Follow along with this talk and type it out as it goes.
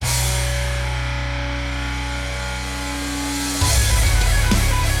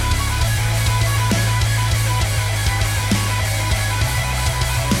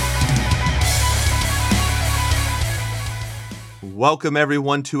Welcome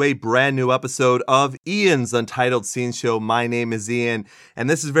everyone to a brand new episode of Ian's Untitled Scene Show. My name is Ian, and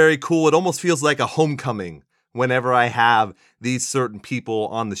this is very cool. It almost feels like a homecoming whenever I have these certain people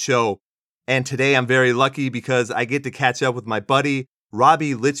on the show. And today I'm very lucky because I get to catch up with my buddy,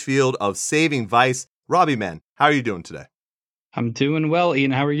 Robbie Litchfield of Saving Vice. Robbie, man, how are you doing today? I'm doing well,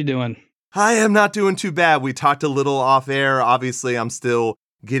 Ian. How are you doing? I am not doing too bad. We talked a little off air. Obviously, I'm still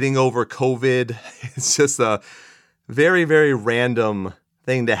getting over COVID. It's just a very, very random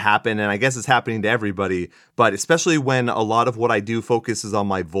thing to happen. And I guess it's happening to everybody. But especially when a lot of what I do focuses on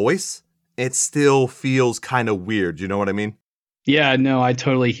my voice, it still feels kind of weird. You know what I mean? Yeah, no, I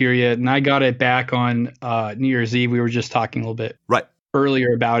totally hear you. And I got it back on New Year's Eve. We were just talking a little bit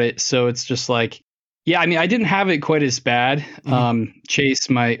earlier about it. So it's just like, yeah, I mean, I didn't have it quite as bad. Chase,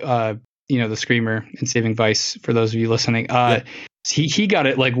 my, the screamer in Saving Vice, for those of you listening, he got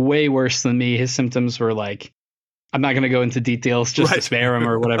it like way worse than me. His symptoms were like, I'm not going to go into details just to spare him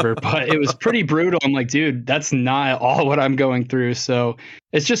or whatever, but it was pretty brutal. I'm like, dude, that's not all what I'm going through. So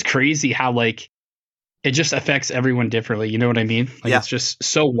it's just crazy how like it just affects everyone differently. You know what I mean? Like, it's just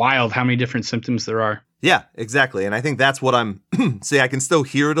so wild how many different symptoms there are. Yeah, exactly. And I think that's what I'm say I can still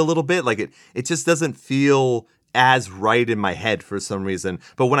hear it a little bit. Like it just doesn't feel as right in my head for some reason.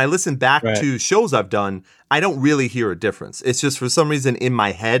 But when I listen back to shows I've done, I don't really hear a difference. It's just for some reason in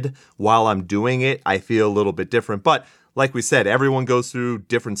my head while I'm doing it, I feel a little bit different. But like we said, everyone goes through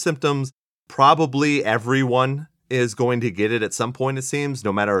different symptoms. Probably everyone is going to get it at some point, it seems.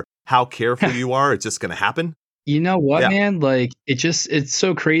 No matter how careful you are, it's just going to happen. You know what, man? Like it's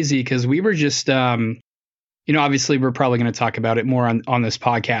so crazy because we were just, obviously we're probably going to talk about it more on this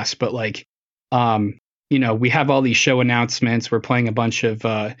podcast, but like, we have all these show announcements. We're playing a bunch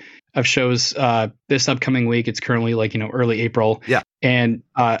of shows this upcoming week. It's currently like, early April. Yeah. And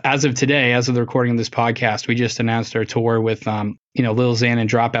as of today, as of the recording of this podcast, we just announced our tour with, Lil Xan and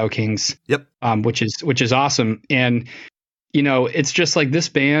Dropout Kings. Yep. Which is awesome. And, it's just like this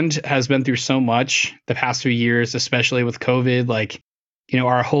band has been through so much the past few years, especially with COVID, like,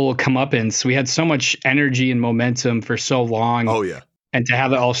 our whole comeuppance. We had so much energy and momentum for so long. Oh, yeah. And to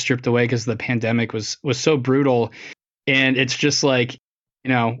have it all stripped away because the pandemic was so brutal. And it's just like,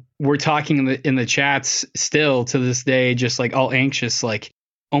 we're talking in the chats still to this day, just like all anxious, like,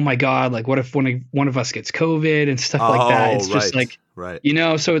 oh my God, like what if one of us gets COVID and stuff like that? It's just like,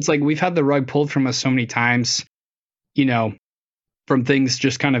 so it's like we've had the rug pulled from us so many times, from things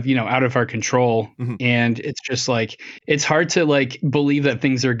just kind of, out of our control. Mm-hmm. And it's just like, it's hard to like believe that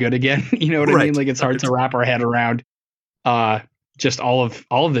things are good again. You know what I mean? Like it's hard to wrap our head around, just all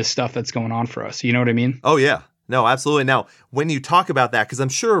of this stuff that's going on for us. You know what I mean? Oh, yeah. No, absolutely. Now, when you talk about that, because I'm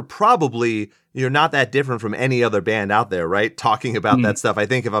sure probably you're not that different from any other band out there, right? Talking about that stuff. I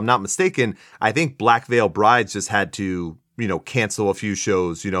think if I'm not mistaken, I think Black Veil Brides just had to, cancel a few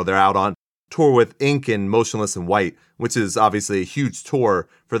shows. They're out on tour with Ink and Motionless in White, which is obviously a huge tour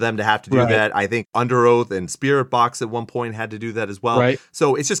for them to have to do that. I think Under Oath and Spiritbox at one point had to do that as well. Right.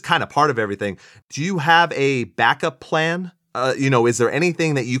 So it's just kind of part of everything. Do you have a backup plan? Is there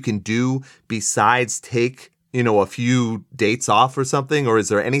anything that you can do besides take, a few dates off or something? Or is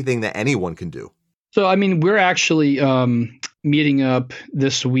there anything that anyone can do? So, I mean, we're actually meeting up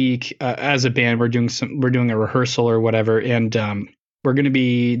this week as a band. We're doing a rehearsal or whatever. And we're going to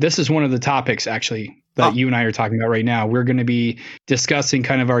be, this is one of the topics actually that you and I are talking about right now. We're going to be discussing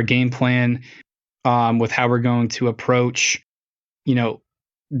kind of our game plan with how we're going to approach,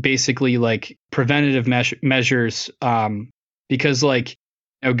 basically like preventative measures. Because like,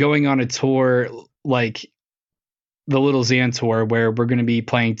 going on a tour, like the Lil Xan tour, where we're going to be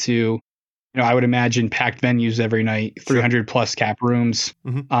playing to, I would imagine packed venues every night, 300 plus cap rooms,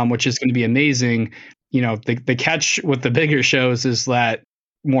 which is going to be amazing. The catch with the bigger shows is that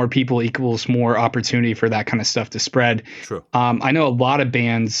more people equals more opportunity for that kind of stuff to spread. True. I know a lot of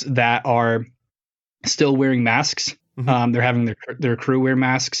bands that are still wearing masks. They're having their crew wear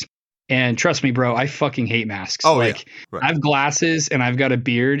masks. And trust me, bro, I fucking hate masks. Oh, like, I have glasses and I've got a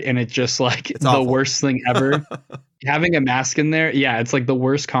beard, and it's just like it's the awful. Worst thing ever. Having a mask in there, it's like the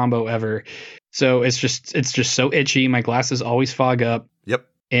worst combo ever. So it's just so itchy. My glasses always fog up. Yep.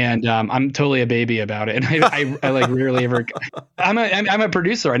 And I'm totally a baby about it. And I like rarely ever. I'm a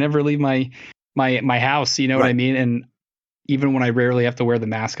producer. I never leave my house. You know what I mean? And even when I rarely have to wear the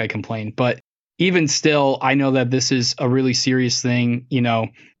mask, I complain. But even still, I know that this is a really serious thing.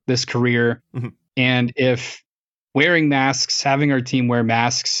 This career. And if wearing masks, having our team wear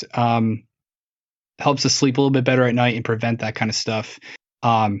masks, helps us sleep a little bit better at night and prevent that kind of stuff.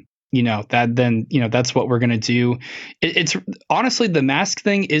 That's what we're going to do. It's honestly, the mask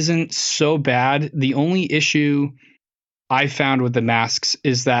thing isn't so bad. The only issue I found with the masks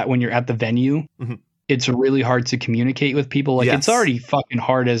is that when you're at the venue, it's really hard to communicate with people. Like it's already fucking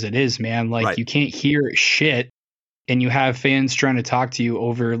hard as it is, man. Like you can't hear shit, and you have fans trying to talk to you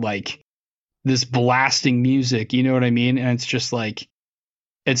over like this blasting music. You know what I mean? And it's just like,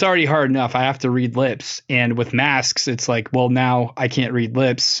 it's already hard enough. I have to read lips. And with masks, it's like, well, now I can't read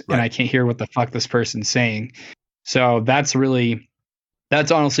lips and I can't hear what the fuck this person's saying. So that's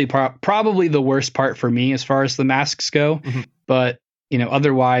honestly probably the worst part for me as far as the masks go. But, you know,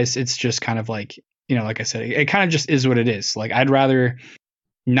 otherwise it's just kind of like, you know, like I said, it kind of just is what it is. Like I'd rather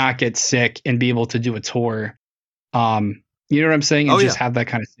not get sick and be able to do a tour. You know what I'm saying? And just have that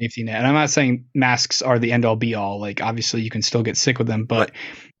kind of safety net. And I'm not saying masks are the end all be all. Like obviously you can still get sick with them, but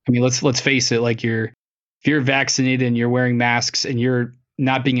I mean, let's face it. Like if you're vaccinated and you're wearing masks and you're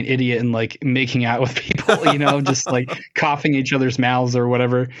not being an idiot and like making out with people, you know, just like coughing each other's mouths or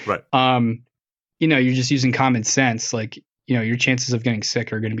whatever. You know, you're just using common sense. Like, you know, your chances of getting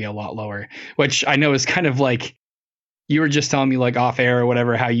sick are going to be a lot lower, which I know is kind of like, you were just telling me like off air or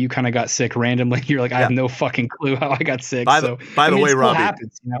whatever, how you kind of got sick randomly. You're like, I have no fucking clue how I got sick. By the way, Robbie,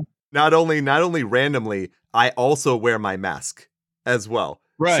 happens, you know? not only randomly, I also wear my mask as well.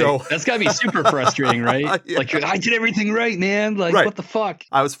 Right. So that's gotta be super frustrating, right? Like I did everything right, man. Like what the fuck?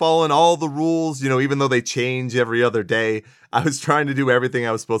 I was following all the rules, you know, even though they change every other day. I was trying to do everything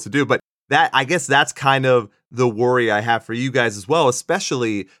I was supposed to do. But I guess that's kind of the worry I have for you guys as well,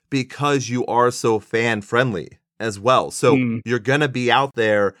 especially because you are so fan friendly as well. So you're going to be out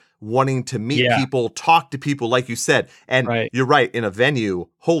there wanting to meet people, talk to people, like you said. And you're right, in a venue,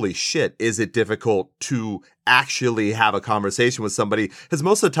 holy shit, is it difficult to actually have a conversation with somebody? Because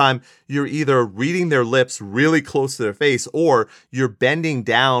most of the time, you're either reading their lips really close to their face, or you're bending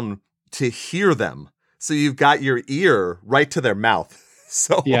down to hear them. So you've got your ear right to their mouth.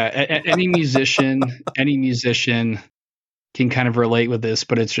 So any musician can kind of relate with this,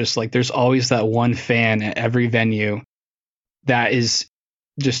 but it's just like there's always that one fan at every venue that is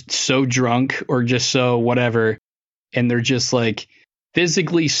just so drunk or just so whatever, and they're just like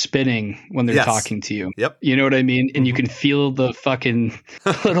physically spitting when they're talking to you. You know what I mean? And you can feel the fucking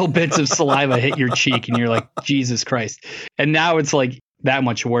little bits of saliva hit your cheek, and you're like, Jesus Christ. And now it's like that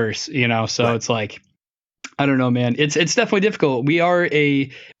much worse, you know? So it's like, I don't know, man. It's definitely difficult. We are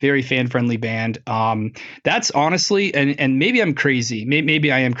a very fan friendly band. That's honestly, and maybe I'm crazy.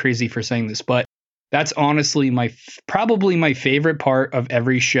 Maybe I am crazy for saying this, but that's honestly probably my favorite part of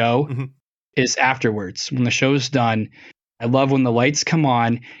every show is afterwards. When the show's done, I love when the lights come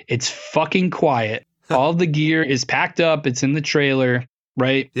on. It's fucking quiet. All the gear is packed up. It's in the trailer,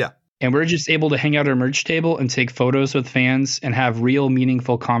 right? Yeah. And we're just able to hang out at our merch table and take photos with fans and have real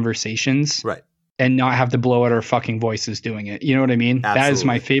meaningful conversations. Right. And not have to blow out our fucking voices doing it. You know what I mean? Absolutely. That is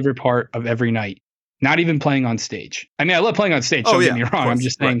my favorite part of every night. Not even playing on stage. I mean, I love playing on stage. Don't get me wrong. I'm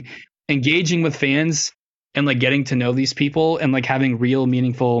just saying engaging with fans and like getting to know these people and like having real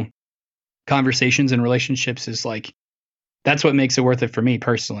meaningful conversations and relationships is like, that's what makes it worth it for me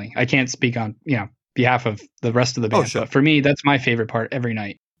personally. I can't speak on, you know, behalf of the rest of the band, but for me, that's my favorite part every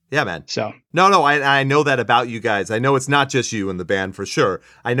night. Yeah, man. So no, I know that about you guys. I know it's not just you in the band for sure.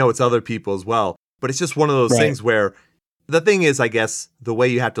 I know it's other people as well. But it's just one of those things where the thing is, I guess, the way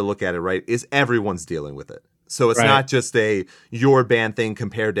you have to look at it, right, is everyone's dealing with it. So it's not just your band thing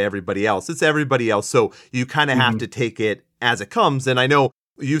compared to everybody else. It's everybody else. So you kind of have to take it as it comes. And I know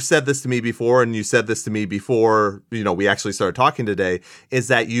you've said this to me before, and you said this to me before, you know, we actually started talking today, is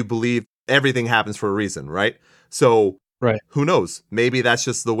that you believe everything happens for a reason, right? So who knows? Maybe that's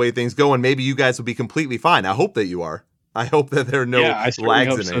just the way things go, and maybe you guys will be completely fine. I hope that you are. I hope that there are no lags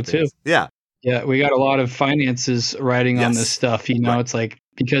in anything. Too. Yeah, we got a lot of finances riding on this stuff, you know. It's like,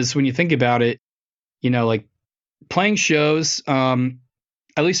 because when you think about it, you know, like playing shows, at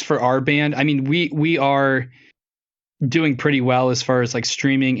least for our band, I mean, we are doing pretty well as far as like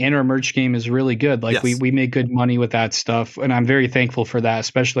streaming, and our merch game is really good. Like we make good money with that stuff, and I'm very thankful for that,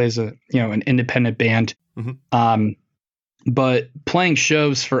 especially as a, you know, an independent band. But playing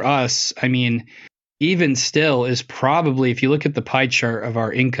shows for us, I mean, even still is probably, if you look at the pie chart of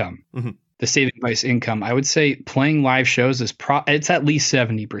our income, the Saving Vice income, I would say playing live shows is it's at least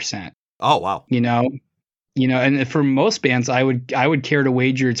 70%. Oh, wow. You know, and for most bands, I would care to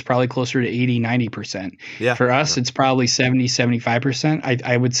wager it's probably closer to 80-90%. Yeah. For us, it's probably 70-75%,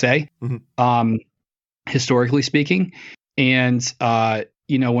 I would say, historically speaking. And,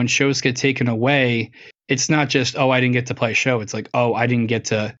 you know, when shows get taken away, it's not just, oh, I didn't get to play a show. It's like, oh, I didn't get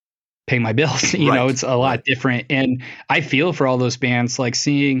to pay my bills. You know, it's a lot different. And I feel for all those bands, like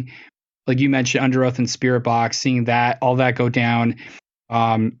seeing, like you mentioned, Under Oath and Spirit Box, seeing that, all that go down.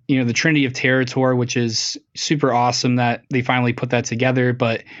 The Trinity of Terror tour, which is super awesome that they finally put that together.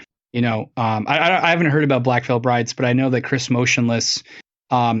 But, I haven't heard about Black Veil Brides, but I know that Chris Motionless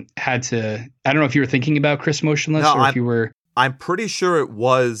had to, I don't know if you were thinking about Chris Motionless if you were. I'm pretty sure it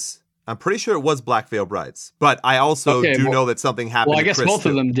was Black Veil Brides, but I also know that something happened. Well, I guess Chris both too.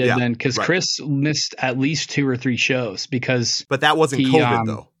 of them did then, because Chris missed at least 2 or 3 shows But that wasn't COVID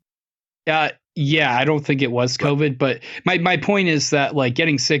though. Yeah, I don't think it was COVID, but my point is that like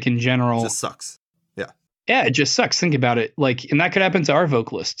getting sick in general just sucks. Yeah, it just sucks. Think about it. Like, and that could happen to our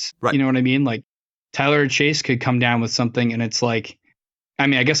vocalists. Right. You know what I mean? Like Tyler or Chase could come down with something and it's like, I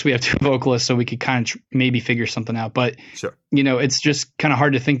mean, I guess we have 2 vocalists, so we could kind of maybe figure something out. But, sure. It's just kind of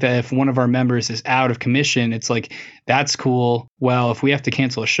hard to think that if one of our members is out of commission, it's like, that's cool. Well, if we have to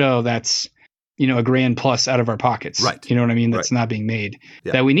cancel a show, that's, $1,000 plus out of our pockets. Right. You know what I mean? That's not being made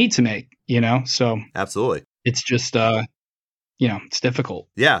that we need to make, So absolutely. It's just, it's difficult.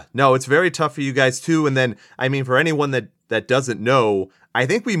 Yeah, no, it's very tough for you guys too. And then, I mean, for anyone that doesn't know, I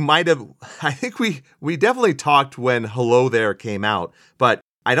think we definitely talked when Hello There came out, but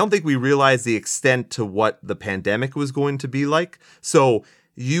I don't think we realized the extent to what the pandemic was going to be like. So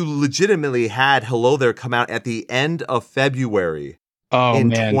you legitimately had Hello There come out at the end of February in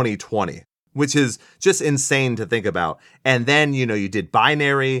 2020, which is just insane to think about. And then, you did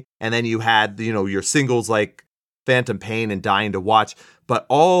Binary, and then you had, your singles like Phantom Pain and Dying to Watch, but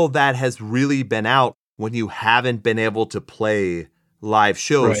all that has really been out when you haven't been able to play live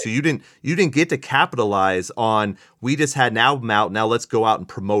shows. Right. So you didn't get to capitalize on, we just had an album out, now let's go out and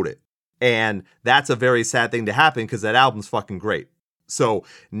promote it. And that's a very sad thing to happen because that album's fucking great. So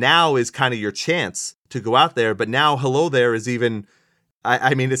now is kind of your chance to go out there, but now Hello There is even,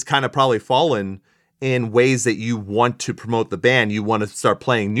 I mean, it's kind of probably fallen in ways that you want to promote the band. You want to start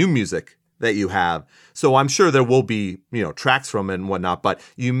playing new music that you have. So I'm sure there will be, tracks from it and whatnot, but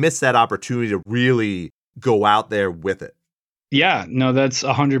you miss that opportunity to really go out there with it. Yeah, no, that's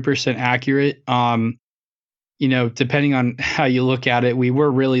 100% accurate. Depending on how you look at it, we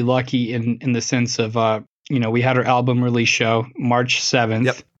were really lucky in the sense of, we had our album release show March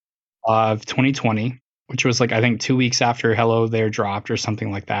 7th of 2020, which was like, I think 2 weeks after Hello There dropped or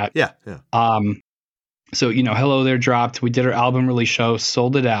something like that. Yeah. So, Hello There dropped. We did our album release show,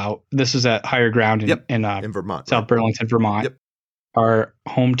 sold it out. This was at Higher Ground in Vermont, South Burlington, Vermont, our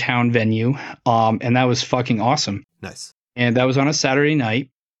hometown venue. And that was fucking awesome. Nice. And that was on a Saturday night.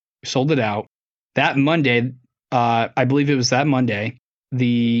 We sold it out. That Monday, I believe it was that Monday,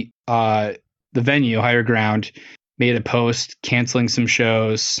 the venue, Higher Ground, made a post canceling some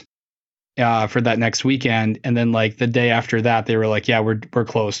shows for that next weekend. And then like the day after that, they were like, yeah, we're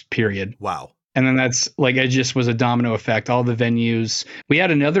closed, period. Wow. And then that's like, it just was a domino effect. All the venues. We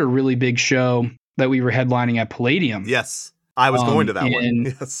had another really big show that we were headlining at Palladium. Yes. I was going to that one.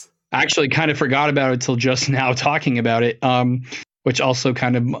 Yes. I actually kind of forgot about it till just now talking about it, which also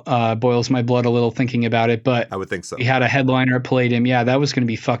kind of boils my blood a little thinking about it. But I would think so. We had a headliner at Palladium. Yeah, that was going to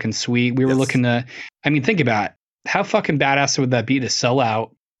be fucking sweet. We were looking to, I mean, think about it. How fucking badass would that be to sell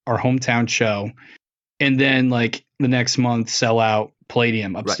out our hometown show and then like the next month sell out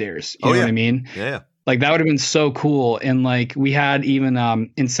Palladium upstairs? You know what I mean? Yeah. Like that would have been so cool. And like we had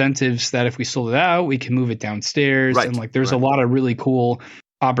even incentives that if we sold it out, we could move it downstairs. And like there's a lot of really cool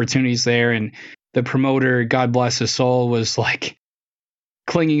opportunities there. And the promoter, God bless his soul, was like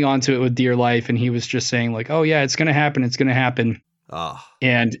clinging onto it with dear life. And he was just saying like, oh yeah, it's going to happen. It's going to happen.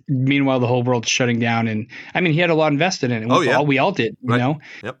 And meanwhile, the whole world's shutting down. And I mean, he had a lot invested in it. We all did, you know?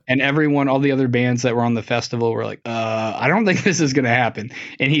 Yep. And everyone, all the other bands that were on the festival were like, I don't think this is going to happen.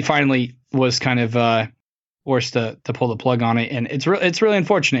 And he finally was kind of forced to pull the plug on it. And it's really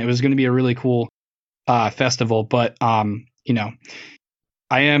unfortunate. It was going to be a really cool festival. But, you know,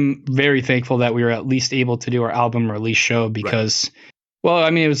 I am very thankful that we were at least able to do our album release show because, well, I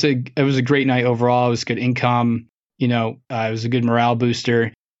mean, it was a great night overall. It was good income. You know, it was a good morale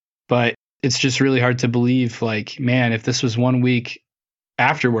booster, but it's just really hard to believe, like, man, if this was 1 week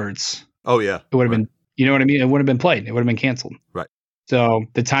afterwards, it would have been, you know what I mean? It wouldn't have been played. It would have been canceled. Right. So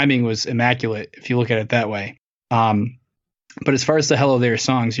the timing was immaculate if you look at it that way. But as far as the Hello There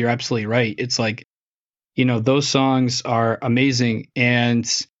songs, you're absolutely right. It's like, you know, those songs are amazing. And,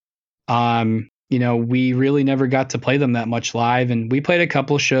 you know, we really never got to play them that much live. And we played a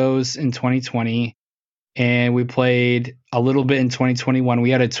couple shows in 2020. And we played a little bit in 2021. We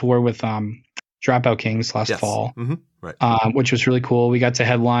had a tour with Dropout Kings last fall, which was really cool. We got to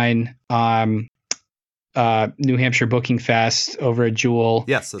headline New Hampshire Booking Fest over at Jewel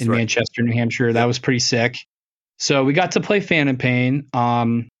in Manchester, New Hampshire. That was pretty sick. So we got to play Phantom Pain,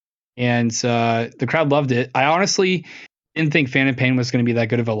 and the crowd loved it. I honestly, didn't think Phantom Pain was going to be that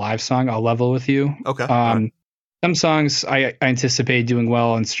good of a live song. I'll level with you. Okay. Some songs I anticipate doing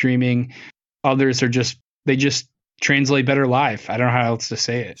well on streaming. Others are they just translate better live. I don't know how else to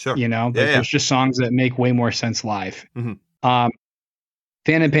say it. Sure. There's just songs that make way more sense live. Mm-hmm.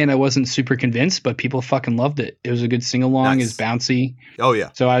 Phantom Pain, I wasn't super convinced, but people fucking loved it. It was a good sing along. Nice. It's bouncy. Oh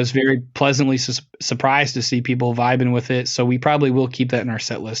yeah. So I was very pleasantly surprised to see people vibing with it. So we probably will keep that in our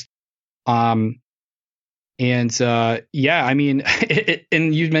set list. And I mean,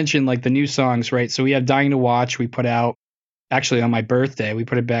 and you mentioned like the new songs, right? So we have Dying to Watch. We put out actually on my birthday. We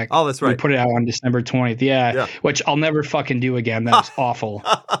put it back. Oh, that's right. We put it out on December 20th. Yeah. Which I'll never fucking do again. That was awful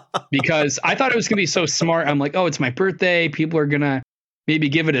because I thought it was going to be so smart. I'm like, oh, it's my birthday. People are going to maybe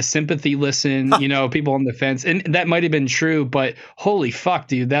give it a sympathy listen, people on the fence. And that might have been true, but holy fuck,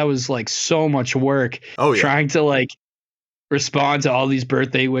 dude, that was like so much work trying to like respond to all these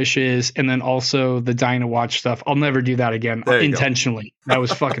birthday wishes. And then also the Dying to Watch stuff. I'll never do that again intentionally. That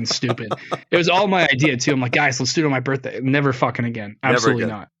was fucking stupid. It was all my idea too. I'm like, guys, let's do it on my birthday. Never fucking again. Absolutely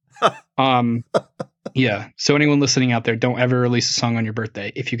not. Yeah. So anyone listening out there, don't ever release a song on your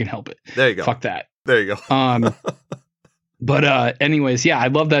birthday if you can help it. There you go. Fuck that. There you go. But anyways, yeah, I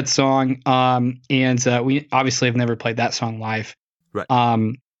love that song. And we obviously have never played that song live. Right.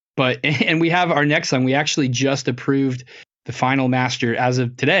 And we have our next song. We actually just approved the final master as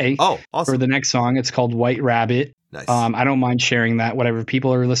of today. Oh, awesome. For the next song. It's called White Rabbit. Nice. I don't mind sharing that. Whatever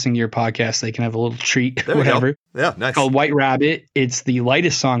people are listening to your podcast, they can have a little treat. There whatever. Yeah, nice. It's called White Rabbit. It's the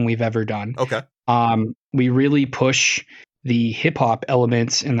lightest song we've ever done. Okay. We really push the hip hop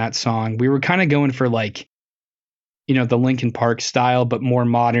elements in that song. We were kind of going for like, the Linkin Park style, but more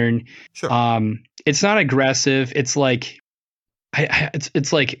modern. Sure. It's not aggressive. It's like,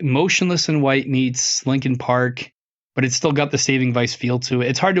 it's like Motionless in White meets Linkin Park, but it's still got the Saving Vice feel to it.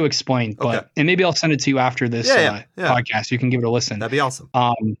 It's hard to explain, and maybe I'll send it to you after this podcast. You can give it a listen. That'd be awesome.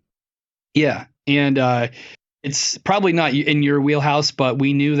 Yeah. And, it's probably not in your wheelhouse, but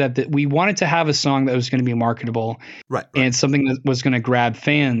we knew that we wanted to have a song that was going to be marketable, right? And something that was going to grab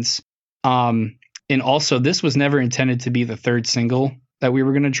fans. And also, this was never intended to be the third single that we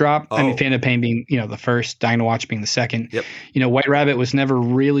were going to drop. I mean, Phantom Pain being, the first, Dying to Watch being the second. Yep. White Rabbit was never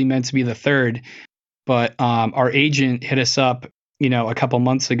really meant to be the third. But our agent hit us up, a couple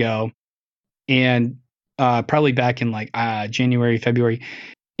months ago, and probably back in like January, February,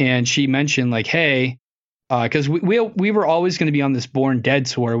 and she mentioned like, hey, because we were always going to be on this Born Dead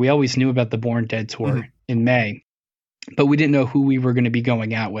tour. We always knew about the Born Dead tour in May, but we didn't know who we were going to be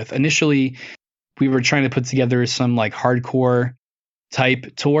going out with. Initially, we were trying to put together some like hardcore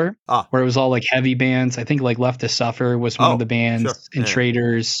type tour where it was all like heavy bands. I think like Left to Suffer was one of the bands, and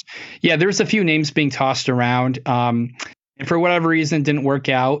Traders. Yeah, there was a few names being tossed around. And for whatever reason, it didn't work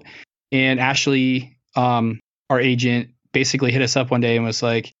out. And Ashley, our agent, basically hit us up one day and was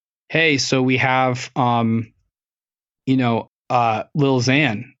like, hey, so we have, Lil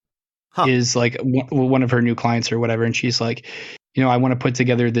Xan is like one of her new clients or whatever. And she's like, I want to put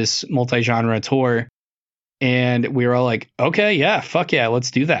together this multi-genre tour. And we were all like, okay, yeah, fuck yeah,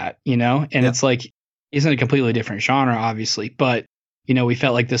 let's do that. And it's like, isn't a completely different genre, obviously, but, we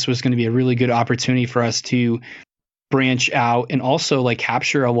felt like this was going to be a really good opportunity for us to branch out and also like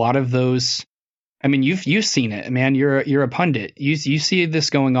capture a lot of those. I mean, you've seen it, man. You're a pundit. You see this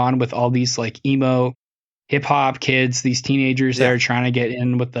going on with all these like emo hip hop kids, these teenagers that are trying to get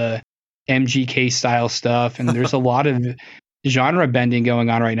in with the MGK style stuff. And there's a lot of genre bending going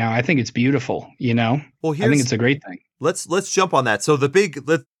on right now. I think it's beautiful, Well, I think it's a great thing. Let's jump on that. So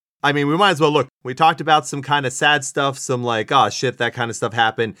we might as well look. We talked about some kind of sad stuff, some like, oh shit, that kind of stuff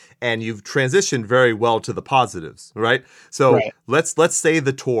happened, and you've transitioned very well to the positives, right? So let's say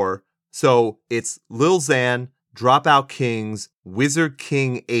the tour. So it's Lil Xan, Dropout Kings, Wizard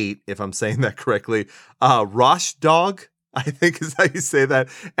King 8, if I'm saying that correctly, Rosh Dog, I think is how you say that,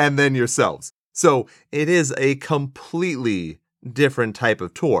 and then yourselves. So it is a completely different type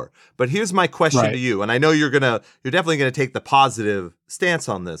of tour. But here's my question to you, and I know you're definitely gonna take the positive stance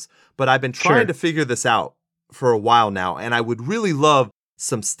on this, but I've been trying to figure this out for a while now, and I would really love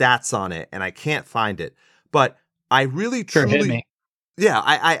some stats on it, and I can't find it. But I really truly hit me. Yeah,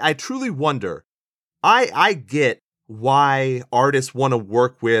 I truly wonder. I get why artists want to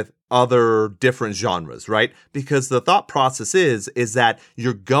work with other different genres, right? Because the thought process is that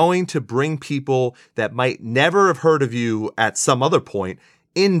you're going to bring people that might never have heard of you at some other point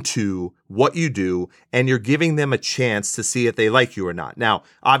into what you do, and you're giving them a chance to see if they like you or not. Now,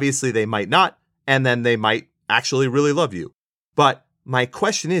 obviously they might not, and then they might actually really love you. But my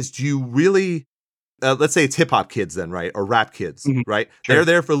question is, do you really... let's say it's hip hop kids then, right? Or rap kids, right? Sure. They're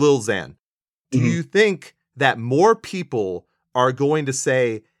there for Lil Xan. Do you think that more people are going to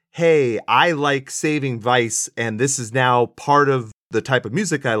say, hey, I like Saving Vice, and this is now part of the type of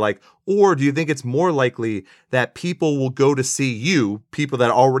music I like? Or do you think it's more likely that people will go to see you, people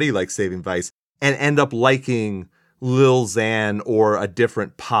that already like Saving Vice, and end up liking Lil Xan or a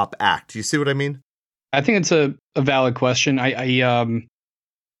different pop act? Do you see what I mean? I think it's a valid question. I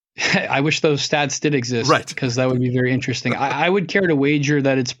wish those stats did exist, right? Because that would be very interesting. I would care to wager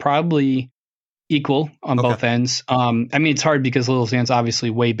that it's probably equal on both ends. I mean, it's hard because Lil Xan's obviously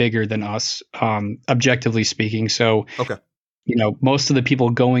way bigger than us, objectively speaking. So, you know, most of the people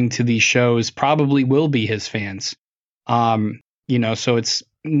going to these shows probably will be his fans. You know, so it's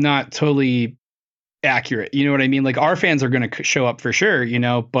not totally accurate. You know what I mean? Like, our fans are going to show up for sure, you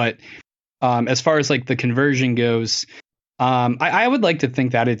know, but as far as like the conversion goes, I would like to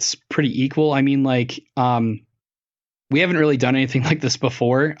think that it's pretty equal. I mean, like, we haven't really done anything like this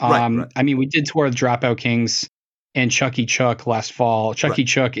before. Right. I mean, we did tour with Dropout Kings and Chucky Chuck last fall. Chucky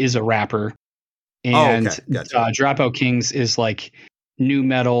Chuck is a rapper, and gotcha. Dropout Kings is like new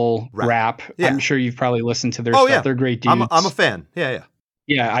metal rap. Yeah. I'm sure you've probably listened to their stuff. Yeah. They're great dudes. I'm a fan. Yeah.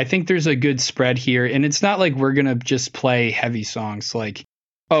 Yeah, I think there's a good spread here, and it's not like we're gonna just play heavy songs. Like,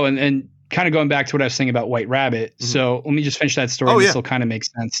 and kind of going back to what I was saying about White Rabbit. Mm-hmm. So let me just finish that story. This will kind of make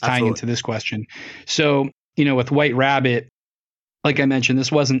sense tying into this question. So, you know, with White Rabbit, like I mentioned,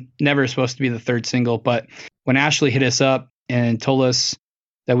 this wasn't never supposed to be the third single, but when Ashley hit us up and told us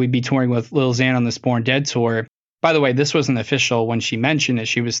that we'd be touring with Lil Xan on this Born Dead tour, by the way, this wasn't official when she mentioned it.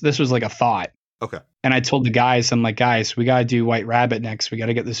 This was like a thought. Okay. And I told the guys, I'm like, guys, we got to do White Rabbit next. We got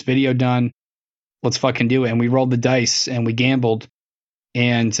to get this video done. Let's fucking do it. And we rolled the dice and we gambled.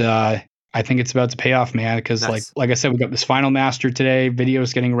 And I think it's about to pay off, man, because like I said, we got this final master today. Video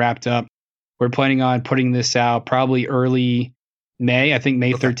is getting wrapped up. We're planning on putting this out probably early May. I think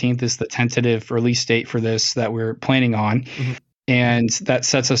May 13th is the tentative release date for this that we're planning on. Mm-hmm. And that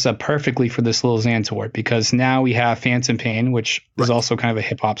sets us up perfectly for this Lil Xan tour, because now we have Phantom Pain, which is also kind of a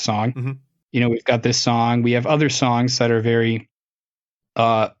hip hop song. Mm-hmm. You know, we've got this song. We have other songs that are very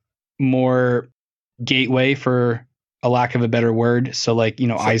more gateway, for a lack of a better word. So like, you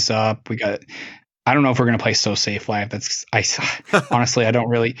know, Eyes Up. We got, I don't know if we're going to play So Safe live. Honestly, I don't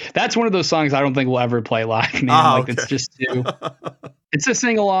really, that's one of those songs I don't think we'll ever play live, man. It's just too, it's a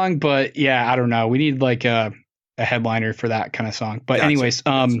sing along, but yeah, I don't know. We need like a headliner for that kind of song. But anyways,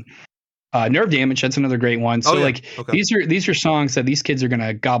 Nerve Damage, that's another great one. So these are songs that these kids are going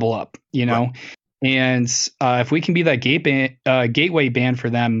to gobble up, you know? And if we can be that gateway band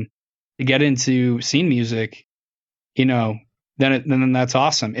for them to get into scene music, you know, then that's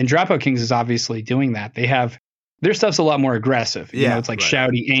awesome. And Dropout Kings is obviously doing that. Their stuff's a lot more aggressive. You know, it's like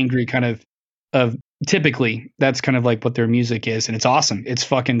shouty, angry kind of typically that's kind of like what their music is. And it's awesome. It's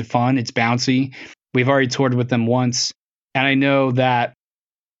fucking fun. It's bouncy. We've already toured with them once. And I know that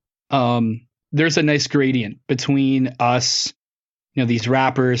there's a nice gradient between us, you know, these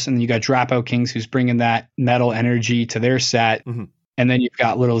rappers, and then you got Dropout Kings, who's bringing that metal energy to their set. Mm-hmm. And then you've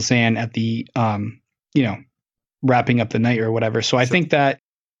got Lil Xan at the, you know, wrapping up the night or whatever. So I think that,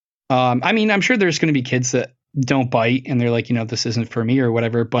 I mean, I'm sure there's going to be kids that don't bite and they're like, you know, this isn't for me or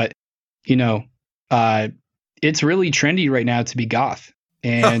whatever, but you know, it's really trendy right now to be goth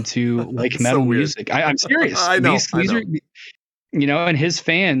and to like metal music. I'm serious. I know. These are, you know, and his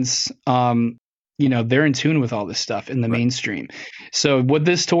fans, you know, they're in tune with all this stuff in the mainstream. So would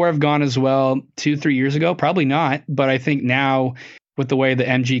this tour have gone as well 2-3 years ago? Probably not. But I think now with the way the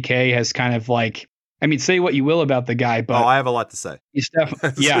MGK has kind of like, I mean, say what you will about the guy, but I have a lot to say.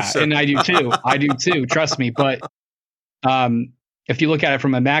 Yeah, sure. And I do too. Trust me. But if you look at it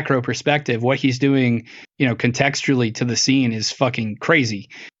from a macro perspective, what he's doing, you know, contextually to the scene is fucking crazy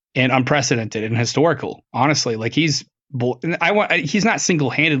and unprecedented and historical. Honestly, like he's not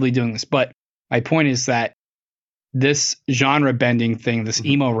single-handedly doing this, but my point is that this genre bending thing, this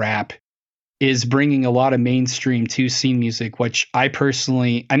emo rap, is bringing a lot of mainstream to scene music, which I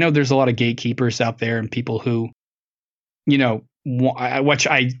know there's a lot of gatekeepers out there and people who, you know, which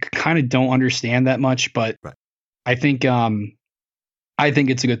I kind of don't understand that much, but I think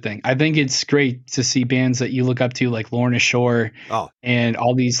it's a good thing. I think it's great to see bands that you look up to, like Lorna Shore and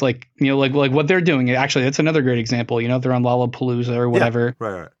all these, like, you know, like what they're doing. Actually, that's another great example. You know, they're on Lollapalooza or whatever.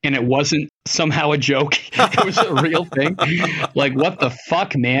 Yeah, and it wasn't somehow a joke. It was a real thing. Like, what the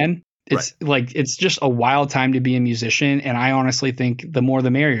fuck, man? It's like, it's just a wild time to be a musician. And I honestly think the more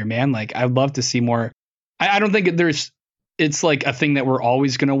the merrier, man. Like, I'd love to see more. I don't think it's like a thing that we're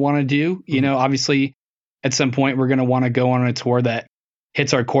always going to want to do. You know, obviously at some point we're going to want to go on a tour that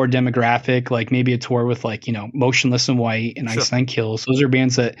hits our core demographic, like maybe a tour with like, you know, Motionless in White and Ice Nine Kills. Those are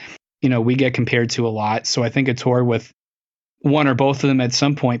bands that we get compared to a lot. So I think a tour with one or both of them at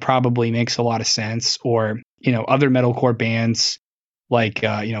some point probably makes a lot of sense. Or, other metalcore bands like,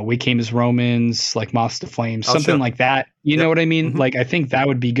 We Came as Romans, like Moths to Flames, something like that. You know what I mean? Like, I think that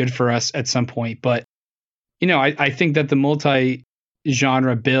would be good for us at some point. But, I think that the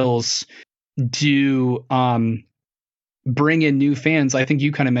multi-genre bills do bring in new fans. I think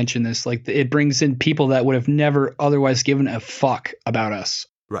you kind of mentioned this, like it brings in people that would have never otherwise given a fuck about us.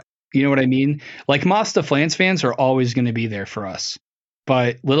 Right. You know what I mean? Like Moths to Flames fans are always going to be there for us,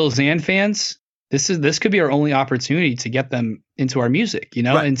 but Little Xan fans, this could be our only opportunity to get them into our music,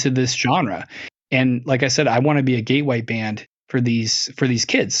 into this genre. And like I said, I want to be a gateway band for these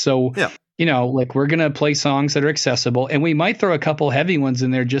kids. So, like we're going to play songs that are accessible, and we might throw a couple heavy ones in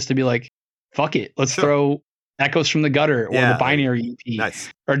there just to be like, fuck it. Let's throw Echoes from the Gutter or the Binary EP,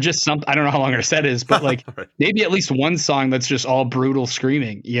 nice. Or just something. I don't know how long our set is, but like right. Maybe at least one song that's just all brutal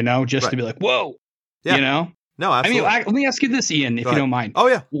screaming, just to be like, whoa, No, absolutely. I mean, let me ask you this, Ian, if you don't mind. Oh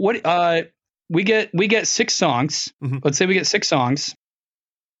yeah. What, we get 6 songs. Mm-hmm. Let's say we get 6 songs,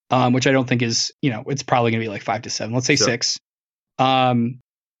 which I don't think is, it's probably gonna be like 5 to 7. Let's say 6.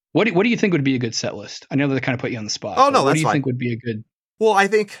 What do you think would be a good set list? I know that kind of put you on the spot. Oh no, that's what do you fine. think would be a good? Well, I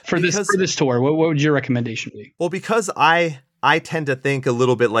think for this tour, what would your recommendation be? Well, because I tend to think a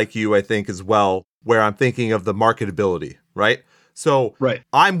little bit like you, I think as well, where I'm thinking of the marketability, right? So right.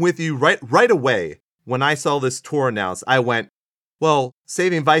 I'm with you right away. When I saw this tour announced, I went, well,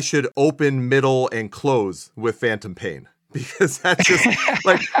 Saving Vice should open, middle, and close with Phantom Pain, because that's just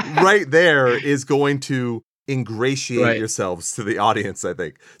like right there is going to ingratiate yourselves to the audience, I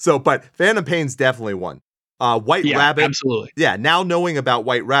think. So, but Phantom Pain's definitely one. White Rabbit. Absolutely. Yeah. Now knowing about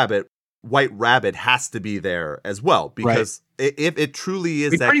White Rabbit has to be there as well, because if it truly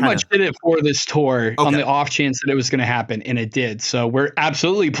is, we pretty much did it for this tour on the off chance that it was going to happen, and it did. So we're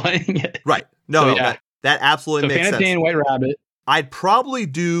absolutely playing it. Right. No, that absolutely makes sense. Phantom Pain, White Rabbit. I'd probably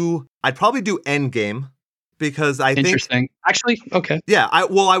do Endgame, because I think interesting. Actually, okay. Yeah. I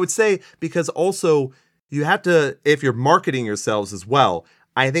would say, because also you have to, if you're marketing yourselves as well,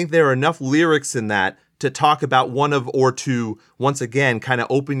 I think there are enough lyrics in that to talk about one of or two, once again, kind of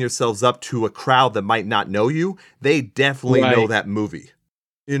open yourselves up to a crowd that might not know you. They definitely know that movie.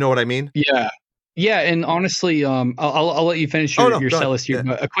 You know what I mean? Yeah. Yeah. And honestly, I'll let you finish your set list here. Yeah.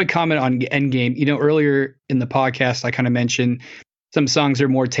 But a quick comment on Endgame. Earlier in the podcast, I kind of mentioned some songs are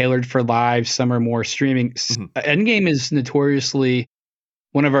more tailored for live, some are more streaming. Mm-hmm. Endgame is notoriously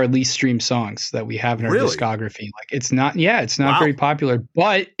one of our least streamed songs that we have in our discography. Like it's not very popular,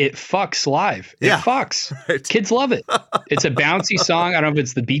 but it fucks live. It fucks. Right. Kids love it. It's a bouncy song. I don't know if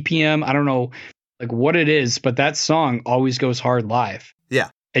it's the BPM. I don't know like what it is, but that song always goes hard live. Yeah.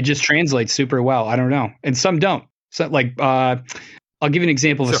 It just translates super well. I don't know. And some don't. So like, I'll give you an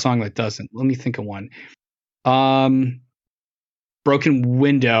example of a song that doesn't. Let me think of one. Broken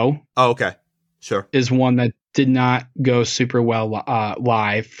Window. Oh, okay. Sure. Is one that did not go super well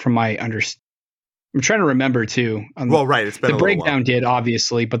live from my understanding. I'm trying to remember too. It's been the breakdown did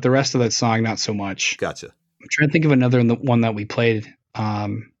obviously, but the rest of that song not so much. Gotcha. I'm trying to think of another one that we played. Now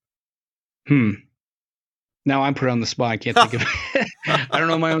I'm put on the spot. I can't think of it. I don't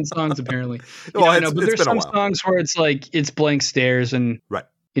know my own songs apparently. But there's some songs where it's like it's Blank Stares and right.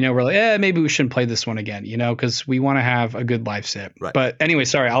 We're like, maybe we shouldn't play this one again, because we want to have a good live set. Right. But anyway,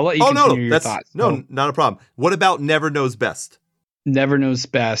 sorry, I'll let you continue your thoughts. No, not a problem. What about Never Knows Best? Never Knows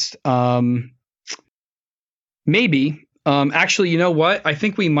Best. Maybe. Actually, you know what? I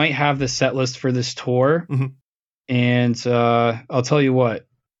think we might have the set list for this tour. Mm-hmm. And I'll tell you what.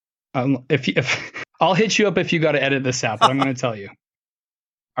 If I'll hit you up if you got to edit this out, but I'm going to tell you.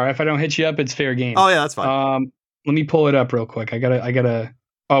 All right, if I don't hit you up, it's fair game. Oh yeah, that's fine. Let me pull it up real quick. I gotta.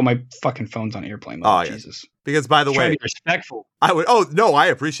 Oh, my fucking phone's on airplane mode. Oh, Jesus. Because by the way, trying to be respectful. I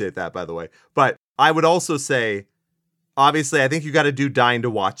appreciate that, by the way. But I would also say, obviously, I think you got to do Dying to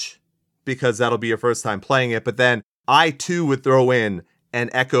Watch, because that'll be your first time playing it. But then I too would throw in an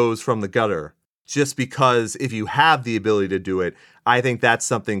Echoes from the Gutter, just because if you have the ability to do it, I think that's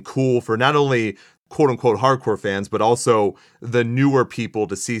something cool for not only quote unquote hardcore fans, but also the newer people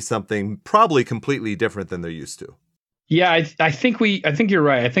to see something probably completely different than they're used to. Yeah, I think you're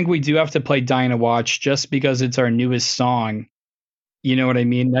right. I think we do have to play Dying to Watch just because it's our newest song. You know what I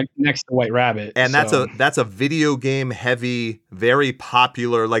mean? Next to White Rabbit. And that's a video game heavy, very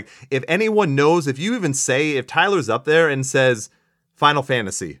popular. Like if anyone knows, if Tyler's up there and says Final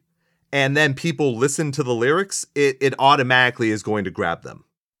Fantasy, and then people listen to the lyrics, it automatically is going to grab them.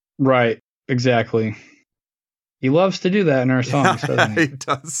 Right. Exactly. He loves to do that in our songs, doesn't he? He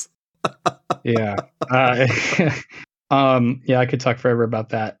does. Yeah. Yeah, I could talk forever about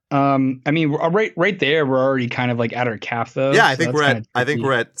that. I mean, right there, we're already kind of like at our cap though. Yeah, I think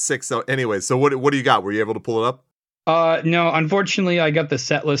we're at 6. So anyway, so what do you got? Were you able to pull it up? No, unfortunately, I got the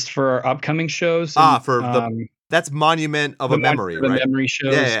set list for our upcoming shows. That's Monument of a Memory, right? The memory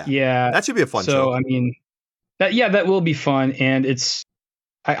shows. Yeah. That should be a fun show. So I mean, that will be fun, and it's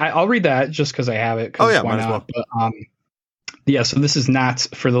I'll read that just because I have it. Oh yeah, might as well. But, yeah, so this is not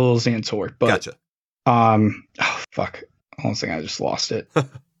for the Lil Xan tour, but gotcha. Oh fuck! Hold on a second, I just lost it.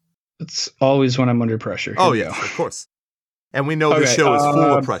 It's always when I'm under pressure. Here yeah, of course. And we know the show is full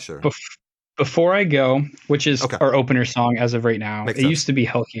of pressure. Before I Go, which is our opener song as of right now. Makes sense. Used to be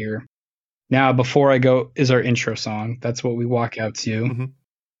Hell Here. Now, Before I Go is our intro song. That's what we walk out to.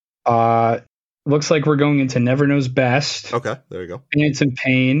 Mm-hmm. Looks like we're going into Never Knows Best. Okay, there you go. Bandits in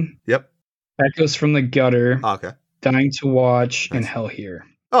Pain. Yep. Echoes from the Gutter. Okay. Dying to Watch and Hell Here.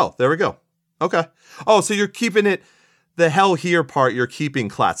 Oh, there we go. Okay. Oh, so you're keeping it, the Hell Here part, you're keeping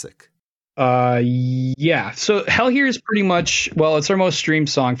classic. Yeah. So Hell Here is pretty much, well, it's our most streamed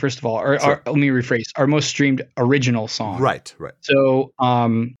song, first of all. Let me rephrase. Our most streamed original song. Right. So,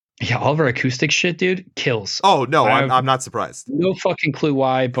 yeah, all of our acoustic shit, dude, kills. Oh, no, I'm not surprised. No fucking clue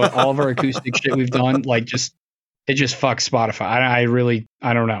why, but all of our acoustic shit we've done, like, it just fucks Spotify.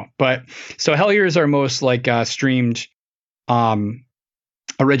 I don't know. But so Hell Here is our most like streamed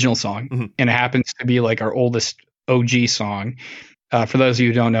original song, and it happens to be like our oldest OG song. For those of you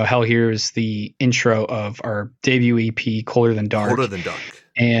who don't know, Hell Here is the intro of our debut EP, Colder Than Dark.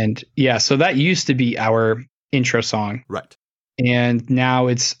 And yeah, so that used to be our intro song. Right. And now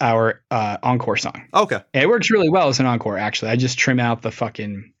it's our encore song. Okay. And it works really well as an encore, actually. I just trim out the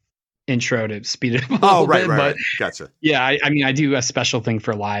fucking intro to speed it up a little bit. Right. Gotcha. Yeah, I mean, I do a special thing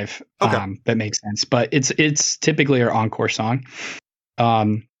for live. That makes sense. But it's typically our encore song.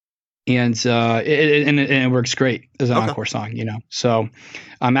 And it works great as an encore song, you know. So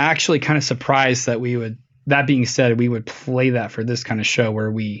I'm actually kind of surprised that that being said, we would play that for this kind of show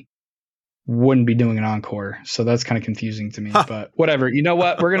where we wouldn't be doing an encore. So that's kind of confusing to me, but whatever. You know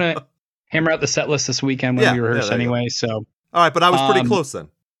what? We're going to hammer out the set list this weekend when we rehearse anyway. So, all right, but I was pretty close then.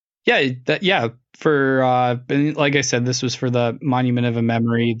 Yeah. For, like I said, this was for the Monument of a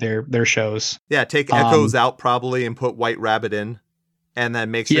Memory, their shows. Yeah. Take Echoes out probably and put White Rabbit in. And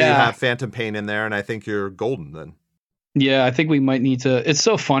then make sure you have Phantom Pain in there, and I think you're golden then. Yeah, I think we might need to. It's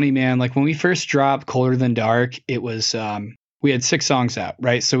so funny, man. Like when we first dropped Colder Than Dark, it was we had 6 songs out,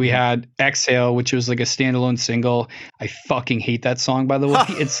 right? So we had Exhale, which was like a standalone single. I fucking hate that song, by the way.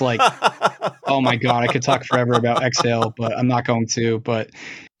 It's like, oh my God, I could talk forever about Exhale, but I'm not going to. But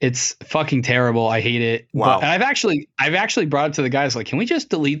it's fucking terrible. I hate it. Wow. But, and I've actually brought it to the guys, like, can we just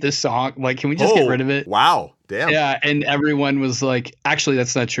delete this song? Like, can we just get rid of it? Wow. Damn. Yeah. And everyone was like, actually,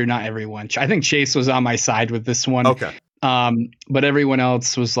 that's not true. Not everyone. I think Chase was on my side with this one. Okay. But everyone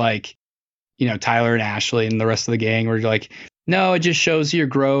else was like, you know, Tyler and Ashley and the rest of the gang were like, no, it just shows your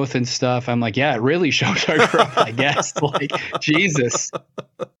growth and stuff. I'm like, yeah, it really shows our growth, I guess. Like, Jesus.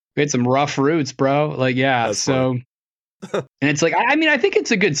 We had some rough roots, bro. Like, yeah. That's so funny. And it's like, I mean, I think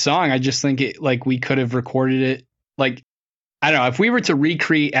it's a good song. I just think it, like, we could have recorded it. Like, I don't know. If we were to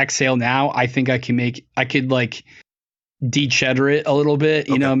recreate Exhale now, I think I could like de-cheddar it a little bit,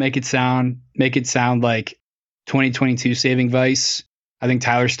 you know, make it sound like 2022 Saving Vice. I think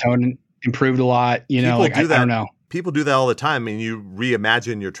Tyler's tone improved a lot, you know, like, I don't know. People do that all the time. I mean, you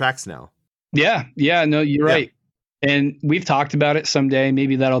reimagine your tracks now. Yeah. No, you're right. And we've talked about it someday.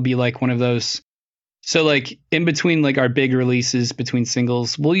 Maybe that'll be like one of those. So like in between like our big releases between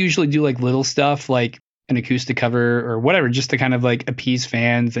singles, we'll usually do like little stuff like an acoustic cover or whatever, just to kind of like appease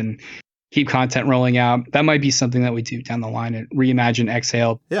fans and keep content rolling out. That might be something that we do down the line and reimagine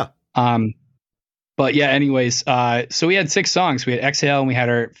Exhale. Yeah. But yeah, anyways, so we had 6 songs. We had Exhale and we had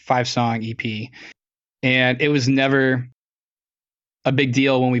our 5-song EP. And it was never a big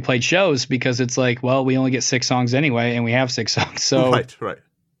deal when we played shows because it's like, well, we only get 6 songs anyway, and we have 6 songs. So, right.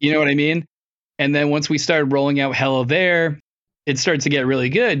 You know what I mean? And then once we started rolling out Hello There, it started to get really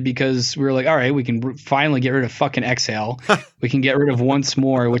good because we were like, all right, we can finally get rid of fucking Exhale. We can get rid of Once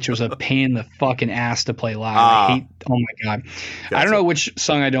More, which was a pain in the fucking ass to play live. I hate, oh my God. Gotcha. I don't know which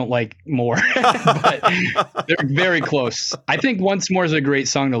song I don't like more, but they're very close. I think Once More is a great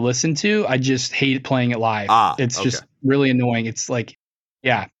song to listen to. I just hate playing it live. It's just really annoying. It's like,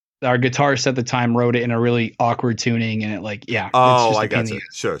 yeah, our guitarist at the time wrote it in a really awkward tuning and it like, yeah. Oh, I got you.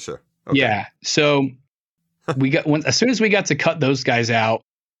 Sure. Okay. Yeah. So as soon as we got to cut those guys out,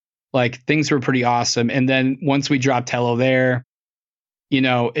 like things were pretty awesome. And then once we dropped Hello There, you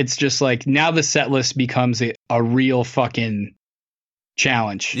know, it's just like now the set list becomes a real fucking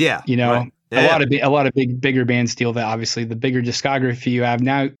challenge. Yeah. You know, right. A lot of bigger bands deal that. Obviously, the bigger discography you have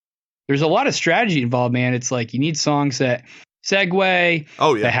now, there's a lot of strategy involved, man. It's like you need songs that segue,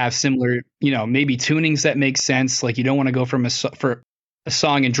 that have similar, maybe tunings that make sense. Like you don't want to go from for a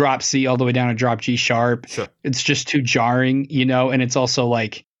song in drop C all the way down to drop G sharp. Sure. It's just too jarring, and it's also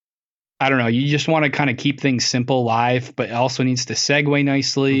like, I don't know, you just want to kind of keep things simple live, but it also needs to segue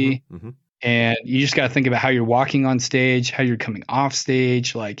nicely. Mm-hmm. And you just got to think about how you're walking on stage, how you're coming off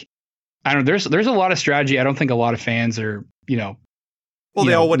stage. Like, I don't know, there's a lot of strategy. I don't think a lot of fans are, well,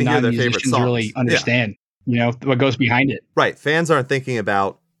 they all want to hear their favorite songs. Really understand, what goes behind it. Right. Fans aren't thinking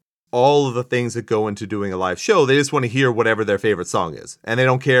about all of the things that go into doing a live show. They just want to hear whatever their favorite song is. And they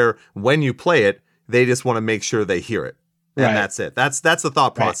don't care when you play it. They just want to make sure they hear it. And that's it. That's the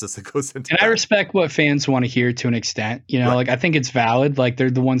thought process that goes into it. And I respect what fans want to hear to an extent. Like I think it's valid. Like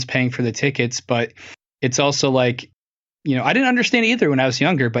they're the ones paying for the tickets, but it's also like, I didn't understand either when I was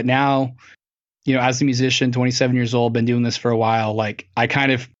younger, but now, as a musician, 27 years old, been doing this for a while, like I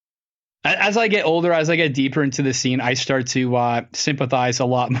kind of, as I get older, as I get deeper into the scene, I start to sympathize a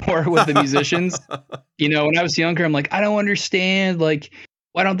lot more with the musicians. When I was younger, I'm like, I don't understand. Like,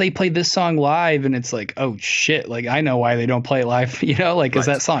 why don't they play this song live? And it's like, oh shit. Like, I know why they don't play it live, cause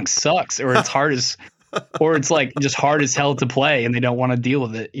that song sucks or it's hard as, or it's like just hard as hell to play and they don't want to deal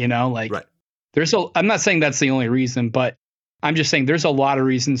with it, I'm not saying that's the only reason, but I'm just saying there's a lot of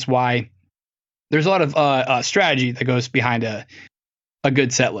reasons why there's a lot of strategy that goes behind a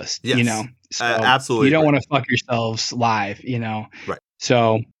good set list, so absolutely. You don't want to fuck yourselves live, Right.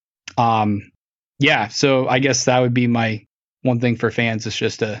 So, so I guess that would be my one thing for fans is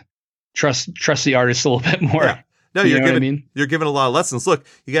just to trust the artist a little bit more. Yeah. No, you're giving a lot of lessons. Look,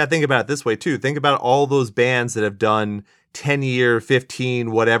 you got to think about it this way too. Think about all those bands that have done 10-year,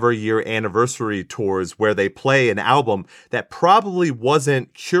 15, whatever year anniversary tours where they play an album that probably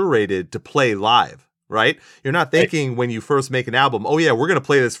wasn't curated to play live, right? You're not thinking when you first make an album, oh yeah, we're going to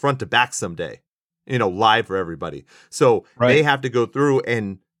play this front to back someday, live for everybody. So they have to go through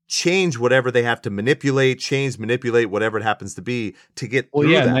and change whatever they have to manipulate, whatever it happens to be to get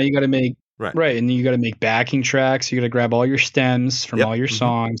through that. Now you got to make, right. And then you got to make backing tracks. You got to grab all your stems from all your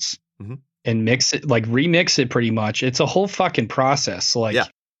songs. Mm-hmm. And mix it, like remix it pretty much. It's a whole fucking process. Like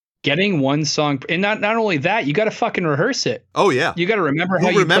getting one song, and not only that, you got to fucking rehearse it. Oh yeah. You got to remember how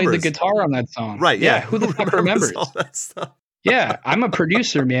you played the guitar on that song. Right. Yeah. Who the fuck remembers all that stuff? Yeah. I'm a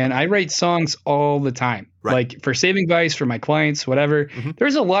producer, man. I write songs all the time. Right. Like for Saving Vice, for my clients, whatever. Mm-hmm.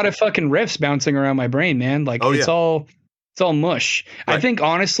 There's a lot of fucking riffs bouncing around my brain, man. Like it's all mush. Right. I think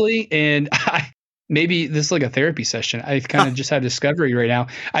honestly, and maybe this is like a therapy session. I've kind of just had discovery right now.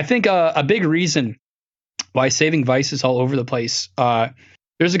 I think a big reason why Saving Vice is all over the place.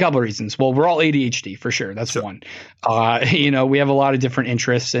 There's a couple of reasons. Well, we're all ADHD for sure. That's one. We have a lot of different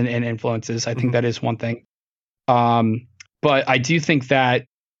interests and influences. I think that is one thing. But I do think that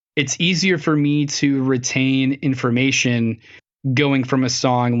it's easier for me to retain information going from a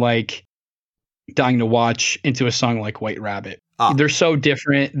song like Dying to Watch into a song like White Rabbit. They're so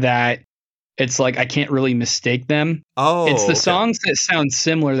different that it's like I can't really mistake them. Oh, it's the songs that sound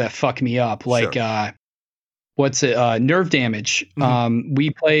similar that fuck me up. Like what's it? Nerve Damage. Mm-hmm.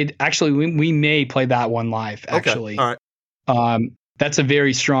 We played we may play that one live. Actually, all right. That's a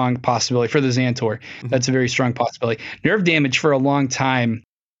very strong possibility for the Xantor. Mm-hmm. That's a very strong possibility. Nerve Damage for a long time.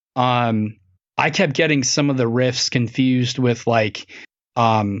 I kept getting some of the riffs confused with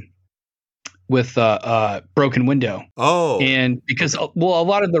Broken Window. Oh. And because a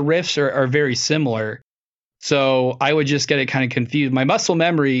lot of the riffs are very similar. So I would just get it kind of confused. My muscle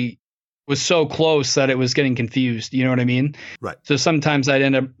memory was so close that it was getting confused. You know what I mean? Right. So sometimes I'd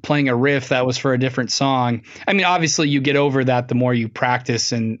end up playing a riff that was for a different song. I mean, obviously you get over that the more you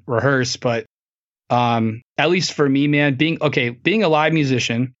practice and rehearse, but at least for me, man, being a live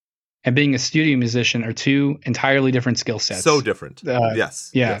musician and being a studio musician are two entirely different skill sets. So different.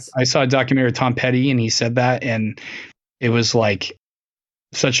 Yes. Yeah. Yes. I saw a documentary of Tom Petty and he said that, and it was like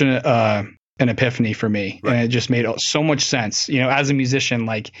such an epiphany for me. Right. And it just made so much sense. As a musician,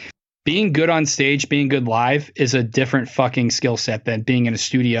 like being good on stage, being good live is a different fucking skill set than being in a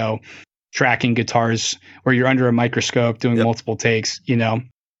studio tracking guitars where you're under a microscope doing multiple takes,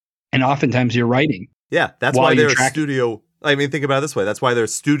 and oftentimes you're writing. Yeah. That's why they're studio. I mean, think about it this way. That's why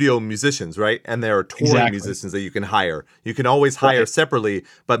there's studio musicians, right? And there are touring musicians that you can hire. You can always hire separately,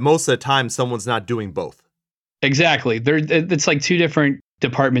 but most of the time someone's not doing both. Exactly. It's like two different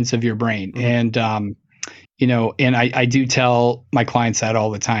departments of your brain. Mm-hmm. And, and I do tell my clients that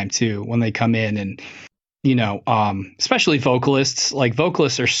all the time too, when they come in and, especially vocalists, like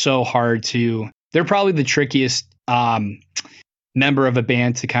vocalists are so hard they're probably the trickiest member of a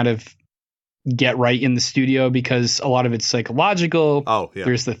band to kind of get right in the studio because a lot of it's psychological. Oh, yeah.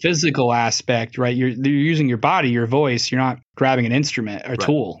 There's the physical aspect, right? You're using your body, your voice. You're not grabbing an instrument or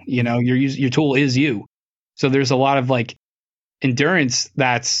tool. You know, your tool is you. So there's a lot of like endurance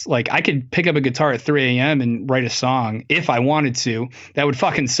that's like I could pick up a guitar at 3 a.m. and write a song if I wanted to. That would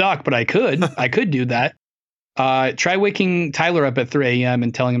fucking suck, but I could do that. Try waking Tyler up at 3 a.m.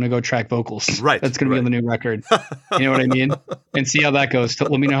 and telling him to go track vocals. Right. That's going to be on the new record. You know what I mean? And see how that goes.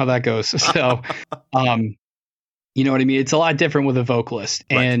 Let me know how that goes. So, you know what I mean? It's a lot different with a vocalist.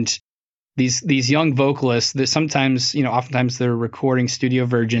 Right. And these young vocalists that sometimes, you know, oftentimes they're recording studio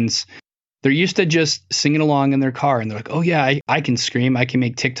virgins. They're used to just singing along in their car and they're like, oh yeah, I can scream. I can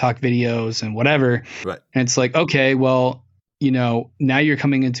make TikTok videos and whatever. Right. And it's like, okay, well, you know, now you're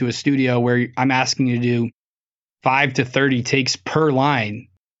coming into a studio where I'm asking you to do 5 to 30 takes per line.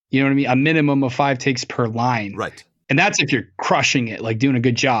 You know what I mean? A minimum of 5 takes per line. Right. And that's if you're crushing it, like doing a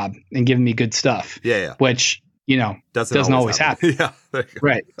good job and giving me good stuff. Yeah. Which, you know, doesn't always happen. Yeah.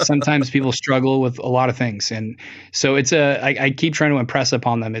 Right. Sometimes people struggle with a lot of things. And so I keep trying to impress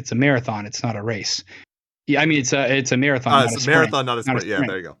upon them. It's a marathon. It's not a race. Yeah. I mean, it's a marathon. It's a marathon, not a sprint. Yeah.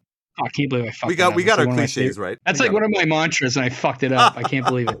 There you go. Oh, I can't believe I fucked it up. We got our cliches, right? That's like one of my mantras and I fucked it up. I can't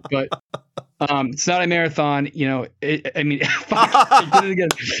believe it. But it's not a marathon, you know. I mean, I did it again.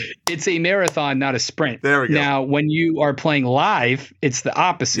 It's a marathon, not a sprint. There we go. Now, when you are playing live, it's the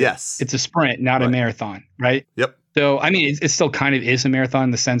opposite. Yes. It's a sprint, not a marathon, right? Yep. So, I mean, it still kind of is a marathon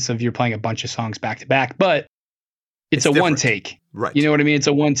in the sense of you're playing a bunch of songs back to back, but it's a different. One take. Right. You know what I mean? It's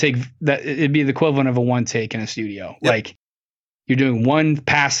a one take. That it'd be the equivalent of a one take in a studio. Yep. Like you're doing one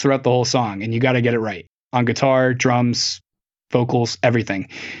pass throughout the whole song and you got to get it right on guitar, drums, vocals, everything.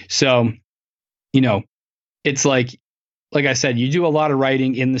 So, you know, it's like I said, you do a lot of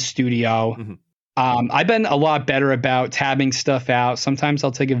writing in the studio. Mm-hmm. I've been a lot better about tabbing stuff out. Sometimes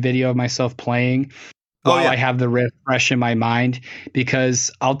I'll take a video of myself playing while I have the riff fresh in my mind,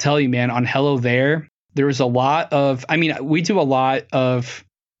 because I'll tell you, man, on Hello There was a lot of, I mean, we did a lot of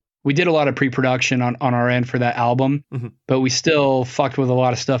pre-production on our end for that album, mm-hmm. but we still fucked with a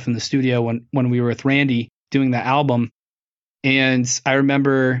lot of stuff in the studio when we were with Randy doing the album. And I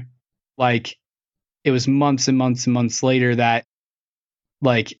remember like it was months and months and months later that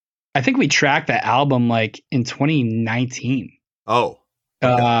like, I think we tracked that album like in 2019. Oh,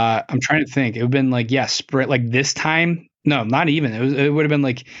 okay. I'm trying to think. It would have been like, spring, like this time. No, not even. It would have been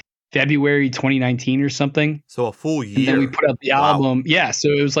like February 2019 or something. So a full year. And then we put out the album. Yeah. So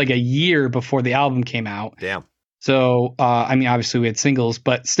it was like a year before the album came out. Damn. So, I mean, obviously we had singles,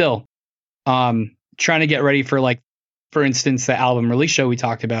 but still, trying to get ready for like, for instance, the album release show we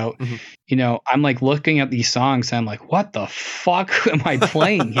talked about, mm-hmm. you know, I'm like looking at these songs and I'm like, what the fuck am I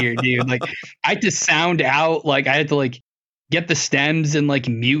playing here, dude? Like I had to sound out, like I had to like get the stems and like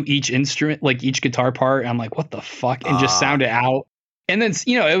mute each instrument, like each guitar part. I'm like, what the fuck? And just sound it out. And then,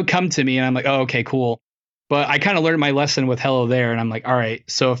 you know, it would come to me and I'm like, oh, okay, cool. But I kind of learned my lesson with Hello There. And I'm like, all right,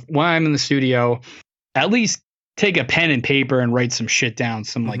 so when I'm in the studio, at least take a pen and paper and write some shit down,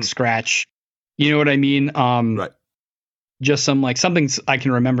 some like scratch. You know what I mean? Right. Just some like something I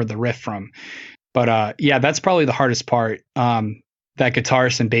can remember the riff from. But yeah, that's probably the hardest part that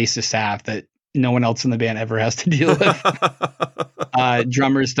guitarists and bassists have that no one else in the band ever has to deal with.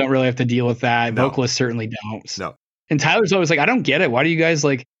 Drummers don't really have to deal with that. No. Vocalists certainly don't. No. And Tyler's always like, I don't get it. Why do you guys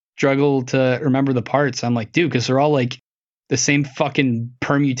like struggle to remember the parts? I'm like, dude, because they're all like the same fucking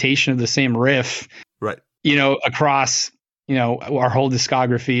permutation of the same riff. Right. You know, across, you know, our whole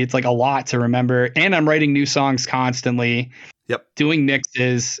discography. It's like a lot to remember. And I'm writing new songs constantly. Yep. Doing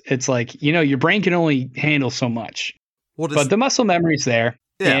mixes. It's like, you know, your brain can only handle so much. But the muscle memory's there.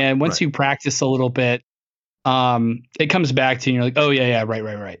 Yeah, and once you practice a little bit, it comes back to you and you're like, oh yeah,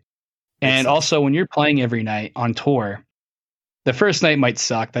 right. And also when you're playing every night on tour, the first night might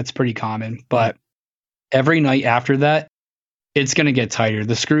suck. That's pretty common. But every night after that, it's going to get tighter.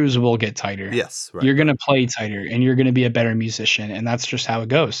 The screws will get tighter. Yes. Right. You're going to play tighter and you're going to be a better musician. And that's just how it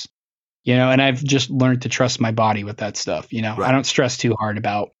goes. You know, and I've just learned to trust my body with that stuff. You know, I don't stress too hard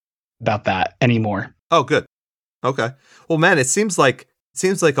about that anymore. Oh, good. Okay. Well, man, it seems like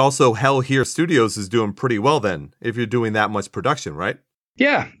also Hell Here Studios is doing pretty well then, if you're doing that much production, right?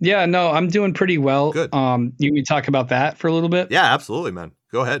 Yeah. No, I'm doing pretty well. Good. You can talk about that for a little bit? Yeah, absolutely, man.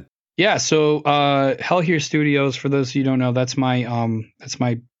 Go ahead. Yeah. So, Hell Here Studios, for those of you who don't know, that's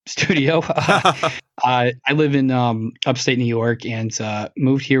my studio. I live in, upstate New York and,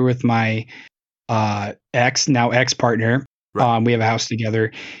 moved here with my, ex partner. Right. We have a house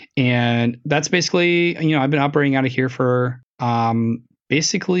together and that's basically, you know, I've been operating out of here for,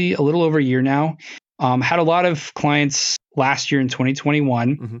 basically a little over a year now. Had a lot of clients last year in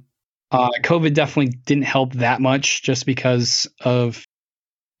 2021. Mm-hmm. COVID definitely didn't help that much just because of,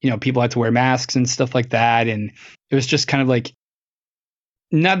 people had to wear masks and stuff like that. And it was just kind of like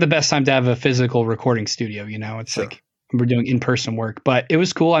not the best time to have a physical recording studio. It's Sure. like we're doing in-person work, but it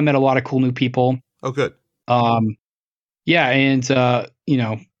was cool. I met a lot of cool new people. Oh, good. Yeah. And, a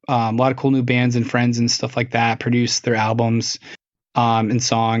lot of cool new bands and friends and stuff like that produced their albums and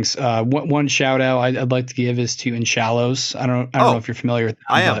songs. One shout out I'd like to give is to In Shallows. I don't know if you're familiar with them.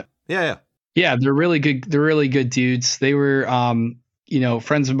 I am. Yeah. They're really good. They're really good dudes. They were,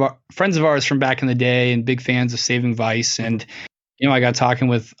 friends of ours from back in the day and big fans of Saving Vice. And, I got talking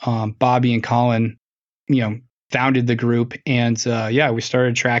with Bobby and Colin, founded the group. And we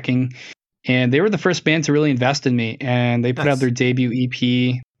started tracking. And they were the first band to really invest in me. And they put out their debut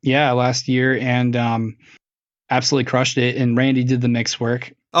EP, last year. And absolutely crushed it. And Randy did the mix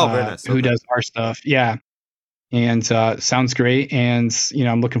work. Oh, very nice. Who does our stuff. Yeah. And sounds great. And,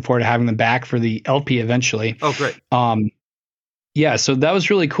 I'm looking forward to having them back for the LP eventually. Oh, great. So that was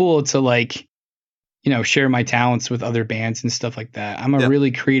really cool to share my talents with other bands and stuff like that. I'm a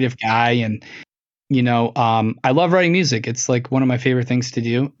really creative guy and, I love writing music. It's like one of my favorite things to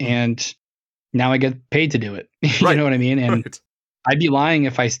do. And now I get paid to do it. You know what I mean? And I'd be lying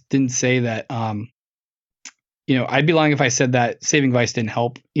if I didn't say that, I'd be lying if I said that Saving Vice didn't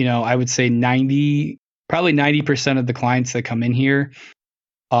help. I would say probably 90% of the clients that come in here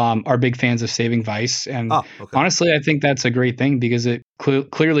are big fans of Saving Vice. And honestly, I think that's a great thing because it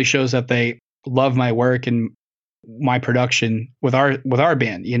clearly shows that they love my work and my production with our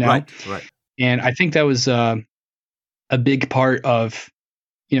band, Right. And I think that was a big part of,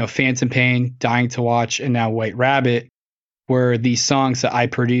 Phantom Pain, Dying to Watch, and now White Rabbit were these songs that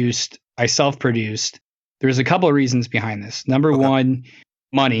I self-produced. There's a couple of reasons behind this. Number one,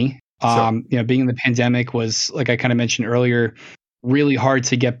 money. Sure. Being in the pandemic was, like I kind of mentioned earlier, really hard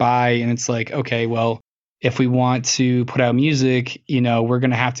to get by. And it's like, okay, well, if we want to put out music, we're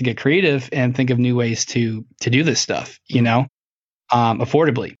going to have to get creative and think of new ways to do this stuff,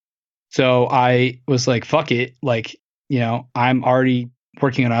 affordably. So I was like, fuck it. Like, I'm already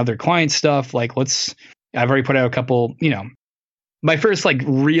working on other client stuff. Like, I've already put out a couple, my first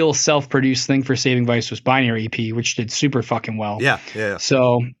real self-produced thing for Saving Vice was Binary EP, which did super fucking well. Yeah.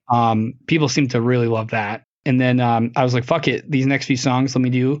 So people seem to really love that. And then I was like, fuck it, these next few songs, let me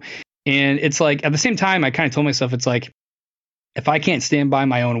do. And it's like, at the same time, I kind of told myself, it's like, if I can't stand by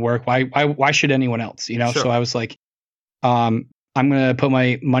my own work, why should anyone else? Sure. So I was like, I'm going to put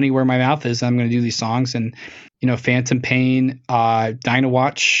my money where my mouth is. I'm going to do these songs and, Phantom Pain, Dying to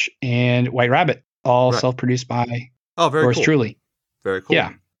Watch, and White Rabbit, all self-produced by yours truly. Very cool.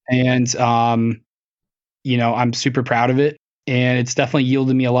 Yeah. And, I'm super proud of it. And it's definitely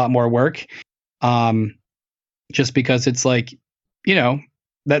yielded me a lot more work. Just because it's like,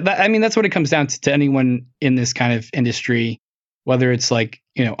 that's what it comes down to anyone in this kind of industry, whether it's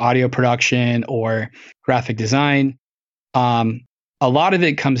audio production or graphic design. A lot of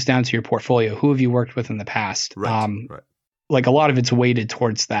it comes down to your portfolio. Who have you worked with in the past? Right. Like a lot of it's weighted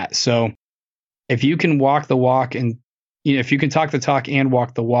towards that. So if you can walk the walk and, if you can talk the talk and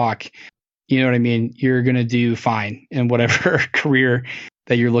walk the walk, you know what I mean? You're going to do fine in whatever career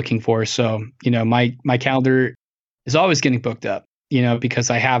that you're looking for. So, my calendar is always getting booked up, because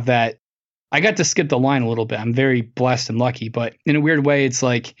I have that. I got to skip the line a little bit. I'm very blessed and lucky, but in a weird way, it's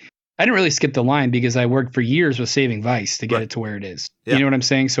like, I didn't really skip the line because I worked for years with Saving Vice to get it to where it is. Yeah. You know what I'm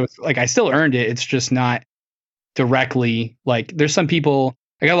saying? So it's like, I still earned it. It's just not directly there's some people,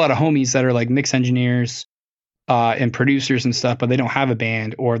 I got a lot of homies that are like mix engineers and producers and stuff, but they don't have a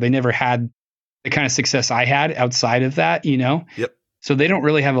band or they never had the kind of success I had outside of that, Yep. So they don't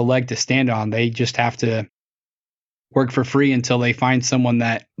really have a leg to stand on. They just have to work for free until they find someone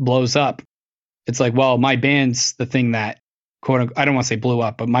that blows up. It's like, well, my band's the thing that, quote unquote, I don't want to say blew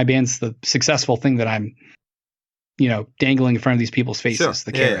up, but my band's the successful thing that I'm, dangling in front of these people's faces,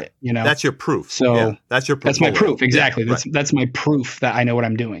 the carrot, That's your proof. So that's your proof. That's my proof. Exactly. Yeah, that's my proof that I know what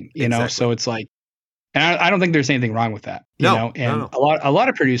I'm doing, So it's like, and I don't think there's anything wrong with that, No. a lot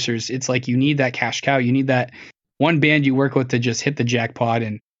of producers, it's like, you need that cash cow. You need that one band you work with to just hit the jackpot.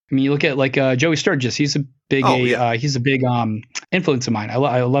 And I mean, you look at Joey Sturgis, he's a big, influence of mine.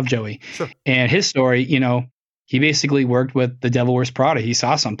 I love Joey. Sure. And his story, he basically worked with The Devil Wears Prada. He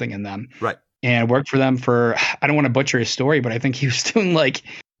saw something in them. Right. And worked for them for, I don't want to butcher his story, but I think he was doing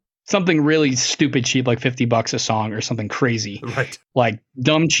something really stupid cheap, like $50 a song or something crazy. Right. Like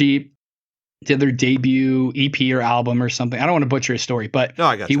dumb cheap, did their debut EP or album or something. I don't want to butcher his story, but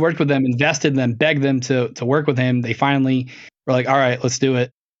he worked with them, invested in them, begged them to work with him. They finally were like, all right, let's do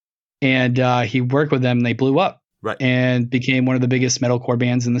it. And he worked with them and they blew up. and became one of the biggest metalcore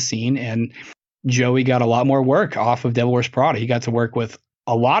bands in the scene. And Joey got a lot more work off of Devil Wears Prada. He got to work with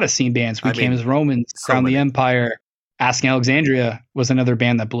a lot of scene bands. We Came as Romans, Crown the Empire, Asking Alexandria was another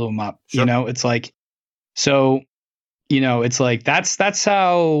band that blew him up. You know, it's like, so, you know, it's like, that's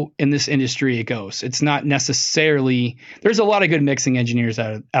how in this industry it goes. It's not necessarily, there's a lot of good mixing engineers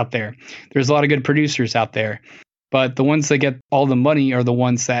out there. There's a lot of good producers out there, but the ones that get all the money are the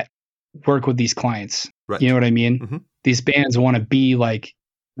ones that work with these clients. You know what I mean? Mm-hmm. These bands want to be like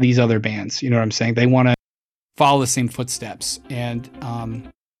these other bands. You know what I'm saying? They want to follow the same footsteps. And,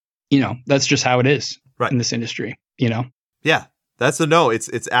 you know, that's just how it is in this industry, you know? Yeah.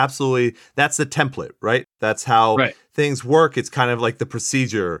 It's absolutely, that's the template, right? That's how things work. It's kind of like the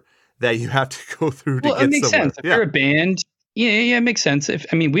procedure that you have to go through to get somewhere. It makes sense. If you're a band, it makes sense.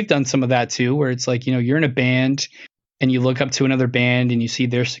 We've done some of that too, where it's like, you know, you're in a band and you look up to another band and you see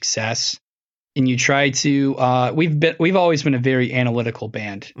their success and you try to, we've always been a very analytical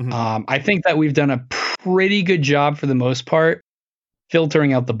band. Mm-hmm. I think that we've done a pretty good job for the most part,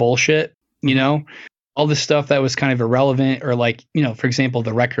 filtering out the bullshit, you know, all the stuff that was kind of irrelevant, or like, you know, for example,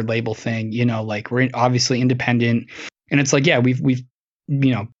 the record label thing, you know, like we're obviously independent, and it's like, yeah, we've,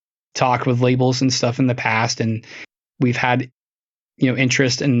 you know, talked with labels and stuff in the past, and we've had, you know,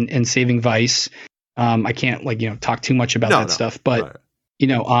 interest in Saving Vice. I can't like, you know, talk too much about that stuff, but you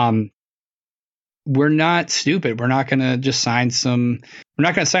know, we're not stupid. We're not going to just sign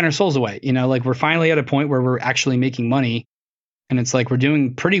our souls away. You know, like we're finally at a point where we're actually making money. And it's like, we're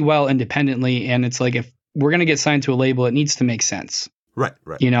doing pretty well independently. And it's like, if we're going to get signed to a label, it needs to make sense. Right.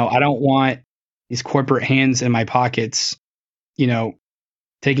 You know, I don't want these corporate hands in my pockets, you know,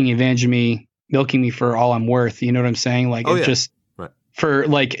 taking advantage of me, milking me for all I'm worth. You know what I'm saying? Like, just for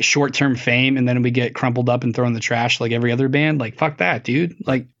like short-term fame. And then we get crumpled up and thrown in the trash like every other band. Like, fuck that, dude.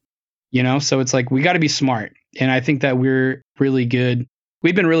 Like, you know, so it's like, we got to be smart. And I think that we're really good.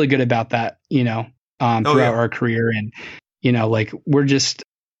 We've been really good about that, you know, throughout our career. And, you know, like we're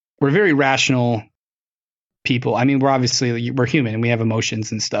very rational people. I mean, we're human and we have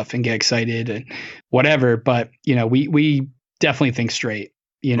emotions and stuff and get excited and whatever. But, you know, we definitely think straight,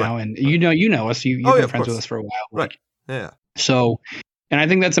 you know, and you know us, you've been friends with us for a while. Right. Yeah. So, and I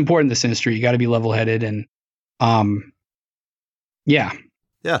think that's important in this industry. You got to be level headed and, yeah.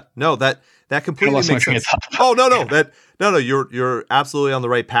 Yeah, no, that completely makes sense. Oh, no, you're absolutely on the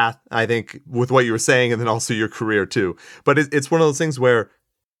right path, I think, with what you were saying, and then also your career too. But it's one of those things where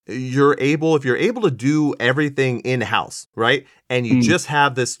if you're able to do everything in-house, right? And you just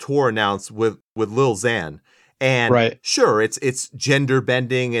have this tour announced with Lil Xan. And sure, it's gender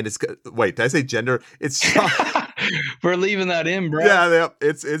bending, and wait, did I say gender? It's we're leaving that in, bro. Yeah,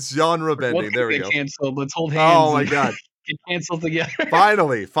 it's genre bending. There we go. Canceled. Let's hold hands. Oh my god. Get canceled together.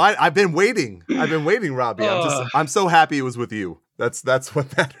 Finally. I've been waiting, Robbie. I'm so happy it was with you. That's what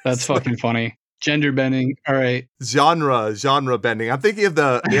that is. That's fucking funny. Gender bending. All right. Genre bending. I'm thinking of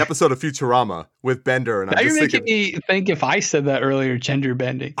the episode of Futurama with Bender, and now you're making me think if I said that earlier, gender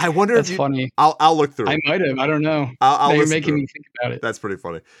bending. I wonder that's funny. I'll look through. I might have. I don't know. You're making me think about it. That's pretty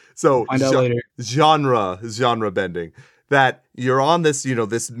funny. So find out later. Genre bending. That you're on this, you know,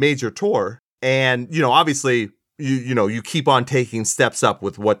 this major tour, and you know, obviously. You keep on taking steps up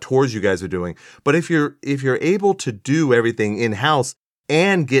with what tours you guys are doing. But if you're able to do everything in-house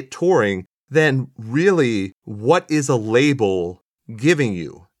and get touring, then really what is a label giving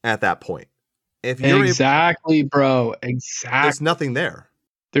you at that point? If you're exactly, bro. Exactly. There's nothing there.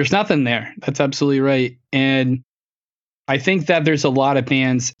 There's nothing there. That's absolutely right. And I think that there's a lot of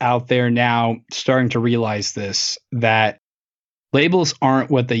bands out there now starting to realize this, that labels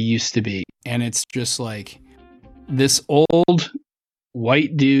aren't what they used to be. And it's just like this old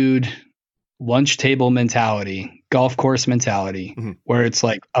white dude lunch table mentality, golf course mentality, where it's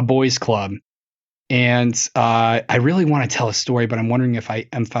like a boys club. And I really want to tell a story, but I'm wondering if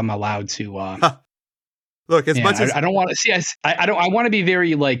I'm allowed to. Look, as much as I don't want to see, I want to be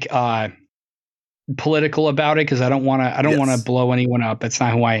very like political about it, because I don't want to blow anyone up. That's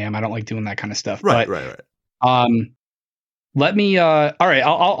not who I am. I don't like doing that kind of stuff. Right. Let me, all right,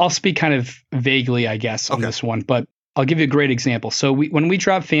 I'll speak kind of vaguely, I guess, on this one, but I'll give you a great example. So when we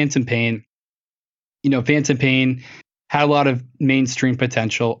dropped Phantom Pain, you know, Phantom Pain had a lot of mainstream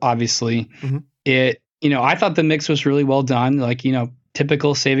potential, obviously. It, you know, I thought the mix was really well done, like, you know,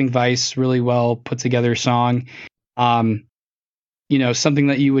 typical Saving Vice, really well put together song. You know, something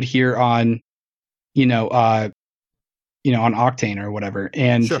that you would hear on, on Octane or whatever.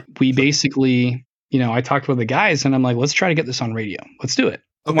 And we basically, you know, I talked with the guys and I'm like, let's try to get this on radio. Let's do it.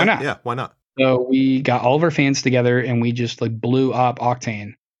 Okay. Why not? Yeah, why not? So we got all of our fans together and we just like blew up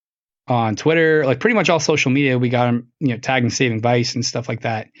Octane on Twitter, like pretty much all social media. We got them, tagging Saving Vice and stuff like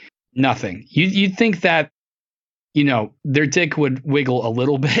that. Nothing. You'd think that, their dick would wiggle a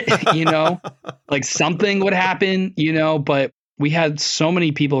little bit, like something would happen, but we had so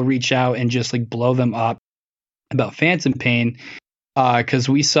many people reach out and just like blow them up about Phantom Pain. Because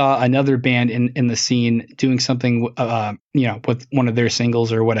we saw another band in the scene doing something, with one of their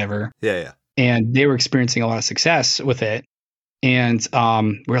singles or whatever. Yeah. And they were experiencing a lot of success with it. And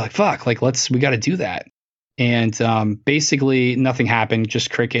we're like, fuck, like we got to do that. And basically nothing happened,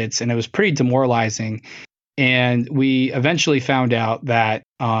 just crickets. And it was pretty demoralizing. And we eventually found out that,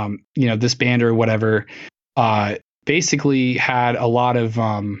 this band or whatever, basically had a lot of,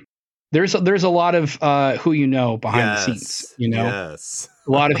 there's a lot of who behind the scenes, Yes.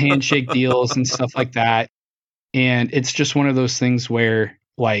 a lot of handshake deals and stuff like that. And it's just one of those things where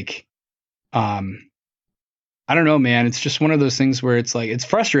like, I don't know, man. It's just one of those things where it's like, it's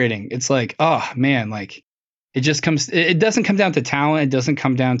frustrating. It's like, oh man, like it doesn't come down to talent. It doesn't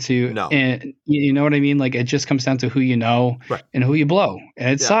come down to, no. And you know what I mean? Like it just comes down to who right. and who you blow. And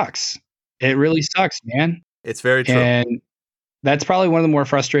it sucks. It really sucks, man. It's very true. And that's probably one of the more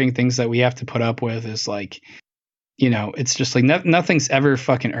frustrating things that we have to put up with is like, it's just like nothing's ever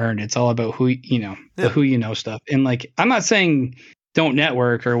fucking earned. It's all about who, the who stuff. And like, I'm not saying don't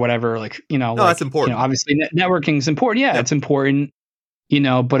network or whatever, like, no, that's important. Obviously networking is important. Yeah, it's important,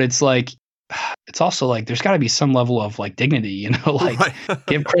 but it's like, it's also like, there's gotta be some level of like dignity, like right.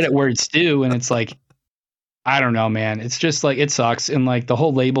 Give credit where it's due. And it's like, I don't know, man. It's just like, it sucks. And like the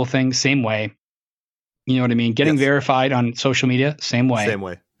whole label thing, same way. You know what I mean? Getting verified on social media, same way. Same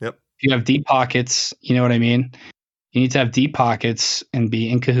way. Yep. If you have deep pockets, you know what I mean? You need to have deep pockets and be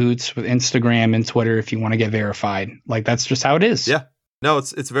in cahoots with Instagram and Twitter if you want to get verified. Like that's just how it is. Yeah. No,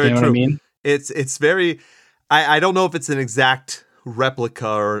 it's very true. What I mean? It's very I don't know if it's an exact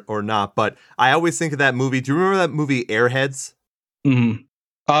replica or not, but I always think of that movie. Do you remember that movie Airheads?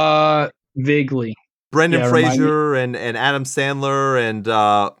 Mm-hmm. Vaguely. Brendan Fraser and Adam Sandler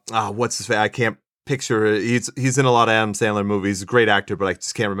and what's his face? I can't picture. He's in a lot of Adam Sandler movies. He's a great actor, but I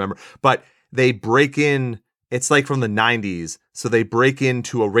just can't remember. But they break in. It's like from the 90s, so they break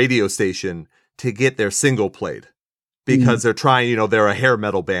into a radio station to get their single played because they're trying. They're a hair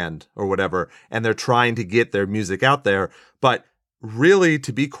metal band or whatever, and they're trying to get their music out there. But really,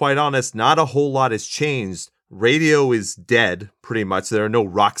 to be quite honest, not a whole lot has changed. Radio is dead, pretty much. There are no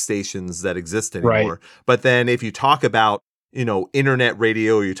rock stations that exist anymore. Right. But then if you talk about, internet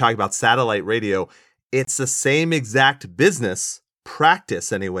radio, or you talk about satellite radio, it's the same exact business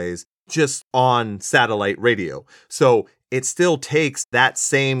practice anyways, just on satellite radio. So it still takes that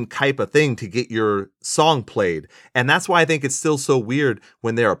same type of thing to get your song played. And that's why I think it's still so weird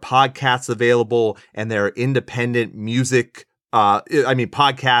when there are podcasts available and there are independent music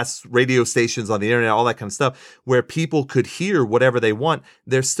podcasts, radio stations on the internet, all that kind of stuff, where people could hear whatever they want.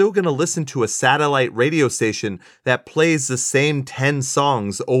 They're still going to listen to a satellite radio station that plays the same 10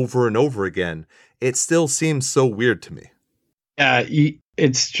 songs over and over again. It still seems so weird to me. Yeah,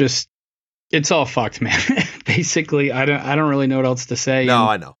 it's all fucked, man. Basically, I don't really know what else to say. No,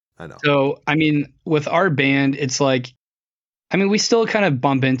 I know. So, with our band, it's like, we still kind of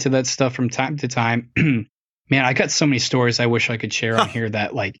bump into that stuff from time to time. Man, I got so many stories I wish I could share on here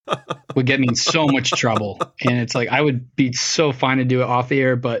that like would get me in so much trouble. And it's like, I would be so fine to do it off the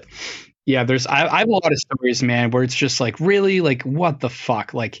air. But yeah, I have a lot of stories, man, where it's just like, really, like, what the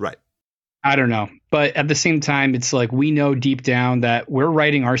fuck? Like, right. I don't know. But at the same time, it's like, we know deep down that we're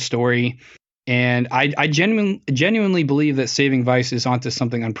writing our story. And I genuinely believe that Saving Vice is onto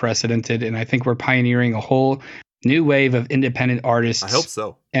something unprecedented. And I think we're pioneering a whole new wave of independent artists. I hope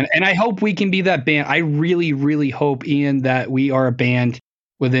so. And I hope we can be that band. I really, really hope, Ian, that we are a band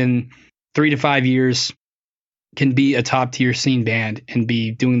within 3 to 5 years can be a top tier scene band and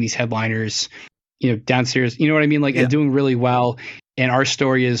be doing these headliners, downstairs, you know what I mean? Like, and doing really well. And our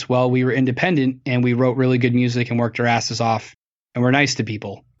story is, well, we were independent and we wrote really good music and worked our asses off and we're nice to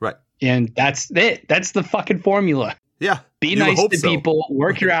people. Right. And that's it. That's the fucking formula. Yeah. Be nice to people,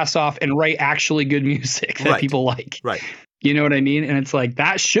 work your ass off, and write actually good music that people like. Right. You know what I mean? And it's like,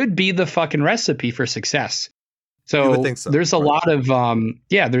 that should be the fucking recipe for success. So, there's a lot of,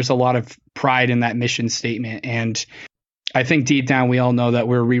 there's a lot of pride in that mission statement. And I think deep down, we all know that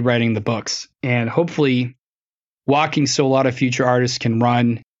we're rewriting the books and hopefully walking so a lot of future artists can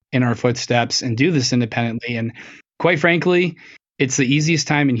run in our footsteps and do this independently. And quite frankly, it's the easiest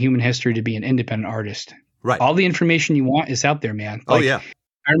time in human history to be an independent artist. Right. All the information you want is out there, man. Like,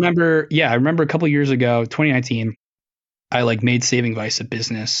 I remember a couple of years ago, 2019, I like made Saving Vice a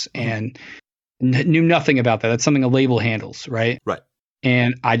business and knew nothing about that. That's something a label handles, right? Right.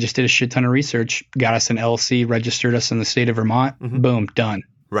 And I just did a shit ton of research, got us an LLC, registered us in the state of Vermont. Boom, done.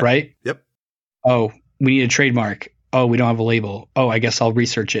 Right? Yep. Oh, we need a trademark. Oh, we don't have a label. Oh, I guess I'll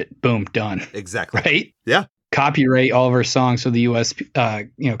research it. Boom, done. Exactly. Right? Yeah. Copyright all of our songs with the U.S.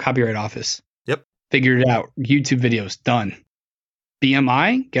 Copyright Office. Yep. Figured it out. YouTube videos, done.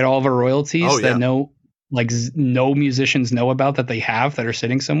 BMI, get all of our royalties that no musicians know about that they have that are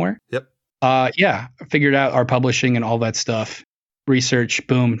sitting somewhere. Yep. Figured out our publishing and all that stuff. Research,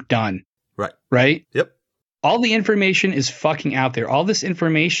 boom, done. Right? Yep. All the information is fucking out there. All this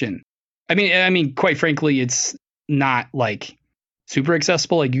information. I mean, quite frankly, it's not like super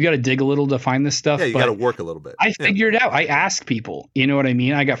accessible. Like you got to dig a little to find this stuff. Yeah, you got to work a little bit. I figured it out. I ask people, you know what I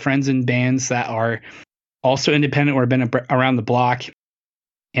mean? I got friends in bands that are also independent or have been around the block.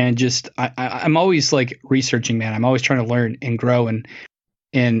 And just, I'm always like researching, man. I'm always trying to learn and grow and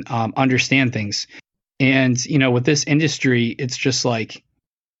understand things. And, with this industry, it's just like,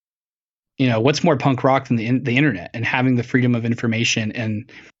 what's more punk rock than the internet and having the freedom of information and,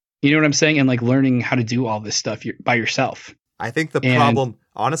 you know what I'm saying? And like learning how to do all this stuff by yourself. I think the problem,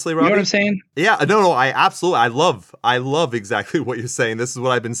 honestly, Robbie. You know what I'm saying? Yeah, no, I love exactly what you're saying. This is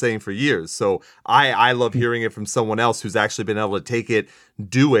what I've been saying for years. So I love hearing it from someone else who's actually been able to take it,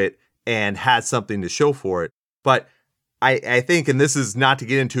 do it, and has something to show for it. But I think, and this is not to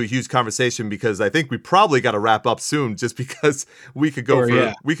get into a huge conversation because I think we probably got to wrap up soon just because we could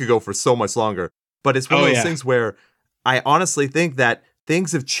go for so much longer. But it's one of those things where I honestly think that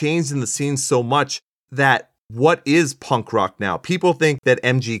things have changed in the scene so much that what is punk rock now? People think that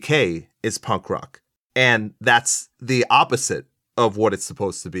MGK is punk rock, and that's the opposite of what it's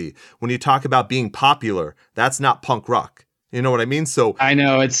supposed to be. When you talk about being popular, that's not punk rock. You know what I mean? So I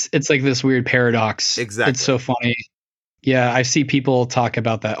know it's like this weird paradox. Exactly. It's so funny. Yeah, I see people talk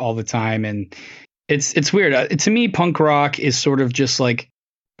about that all the time, and it's weird. To me, punk rock is sort of just like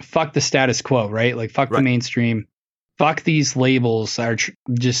fuck the status quo, right? Like fuck the mainstream. Fuck these labels that are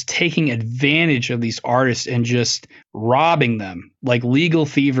just taking advantage of these artists and just robbing them. Like legal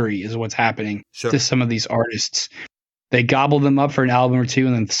thievery is what's happening to some of these artists. They gobble them up for an album or two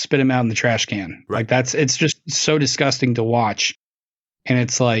and then spit them out in the trash can. Like it's just so disgusting to watch. And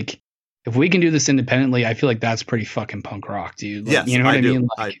it's like, if we can do this independently, I feel like that's pretty fucking punk rock, dude. Like, yes, you know what I mean?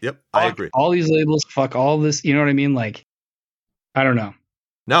 Like, I agree. All these labels, fuck all this. You know what I mean? Like, I don't know.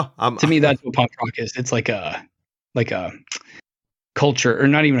 No, to me, that's what punk rock is. It's like a culture, or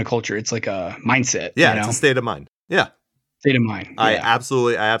not even a culture. It's like a mindset. Yeah, it's a state of mind. Yeah. State of mind. Yeah. I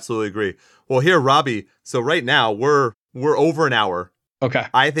absolutely agree. Well, here, Robbie, so right now we're over an hour. Okay.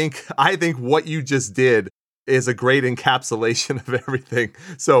 I think what you just did is a great encapsulation of everything.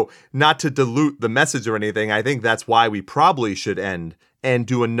 So not to dilute the message or anything, I think that's why we probably should end and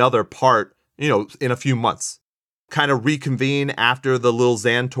do another part, in a few months. Kind of reconvene after the Lil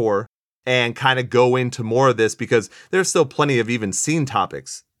Xan tour and kind of go into more of this because there's still plenty of even scene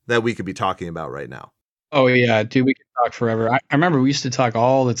topics that we could be talking about right now. Oh yeah, dude, we could talk forever. I remember we used to talk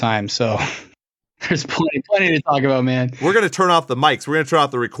all the time, so there's plenty to talk about, man. We're going to turn off the mics, we're going to turn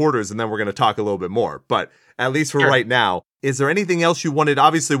off the recorders, and then we're going to talk a little bit more. But at least for right now, is there anything else you wanted?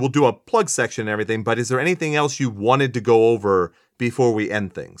 Obviously, we'll do a plug section and everything, but is there anything else you wanted to go over before we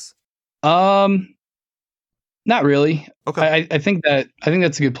end things? Not really. Okay. I think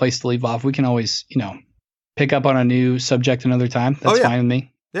that's a good place to leave off. We can always, pick up on a new subject another time. That's fine with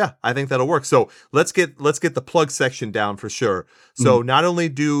me. Yeah, I think that'll work. So let's get the plug section down for sure. So not only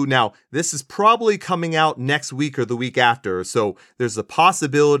now this is probably coming out next week or the week after. So there's a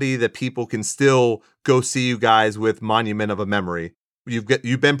possibility that people can still go see you guys with Monument of a Memory.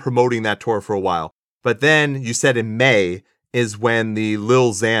 You've been promoting that tour for a while, but then you said in May is when the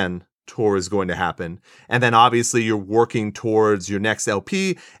Lil Xan tour is going to happen. And then obviously you're working towards your next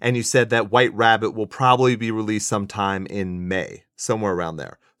LP, and you said that White Rabbit will probably be released sometime in May, somewhere around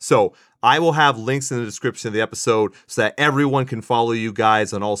there. So I will have links in the description of the episode so that everyone can follow you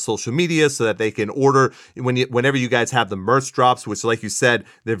guys on all social media so that they can order whenever you guys have the merch drops, which, like you said,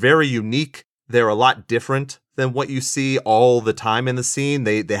 they're very unique. They're a lot different than what you see all the time in the scene.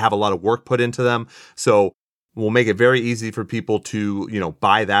 They have a lot of work put into them. So we'll make it very easy for people to,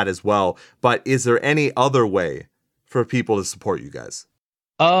 buy that as well. But is there any other way for people to support you guys?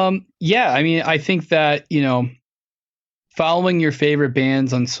 Yeah, I mean, I think that, following your favorite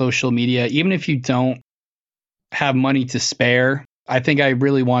bands on social media, even if you don't have money to spare, I think I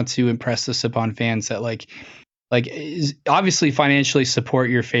really want to impress this upon fans that obviously financially support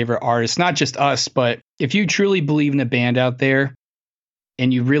your favorite artists, not just us, but if you truly believe in a band out there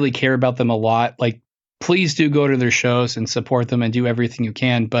and you really care about them a lot, please do go to their shows and support them and do everything you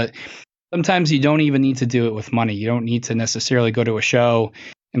can. But sometimes you don't even need to do it with money. You don't need to necessarily go to a show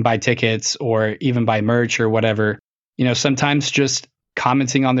and buy tickets or even buy merch or whatever. Sometimes just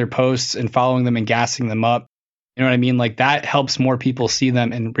commenting on their posts and following them and gassing them up. You know what I mean? Like that helps more people see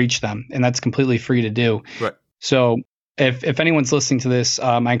them and reach them. And that's completely free to do. Right. So if anyone's listening to this,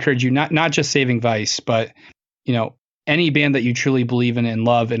 I encourage you not just Saving Vice, but, any band that you truly believe in and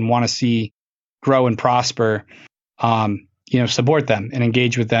love and want to see grow and prosper, support them and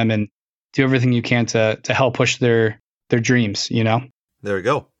engage with them and do everything you can to help push their dreams, There we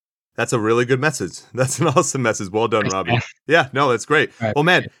go. That's a really good message. That's an awesome message. Well done, Thanks, Robbie. man. Yeah, no, that's great. Right. Well,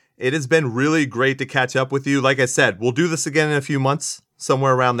 man, it has been really great to catch up with you. Like I said, we'll do this again in a few months,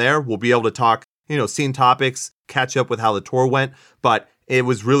 somewhere around there. We'll be able to talk, scene topics, catch up with how the tour went. But it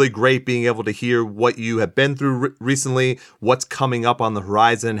was really great being able to hear what you have been through recently, what's coming up on the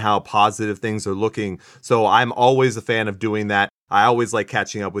horizon, how positive things are looking. So I'm always a fan of doing that. I always like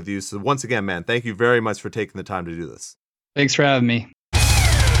catching up with you. So once again, man, thank you very much for taking the time to do this. Thanks for having me.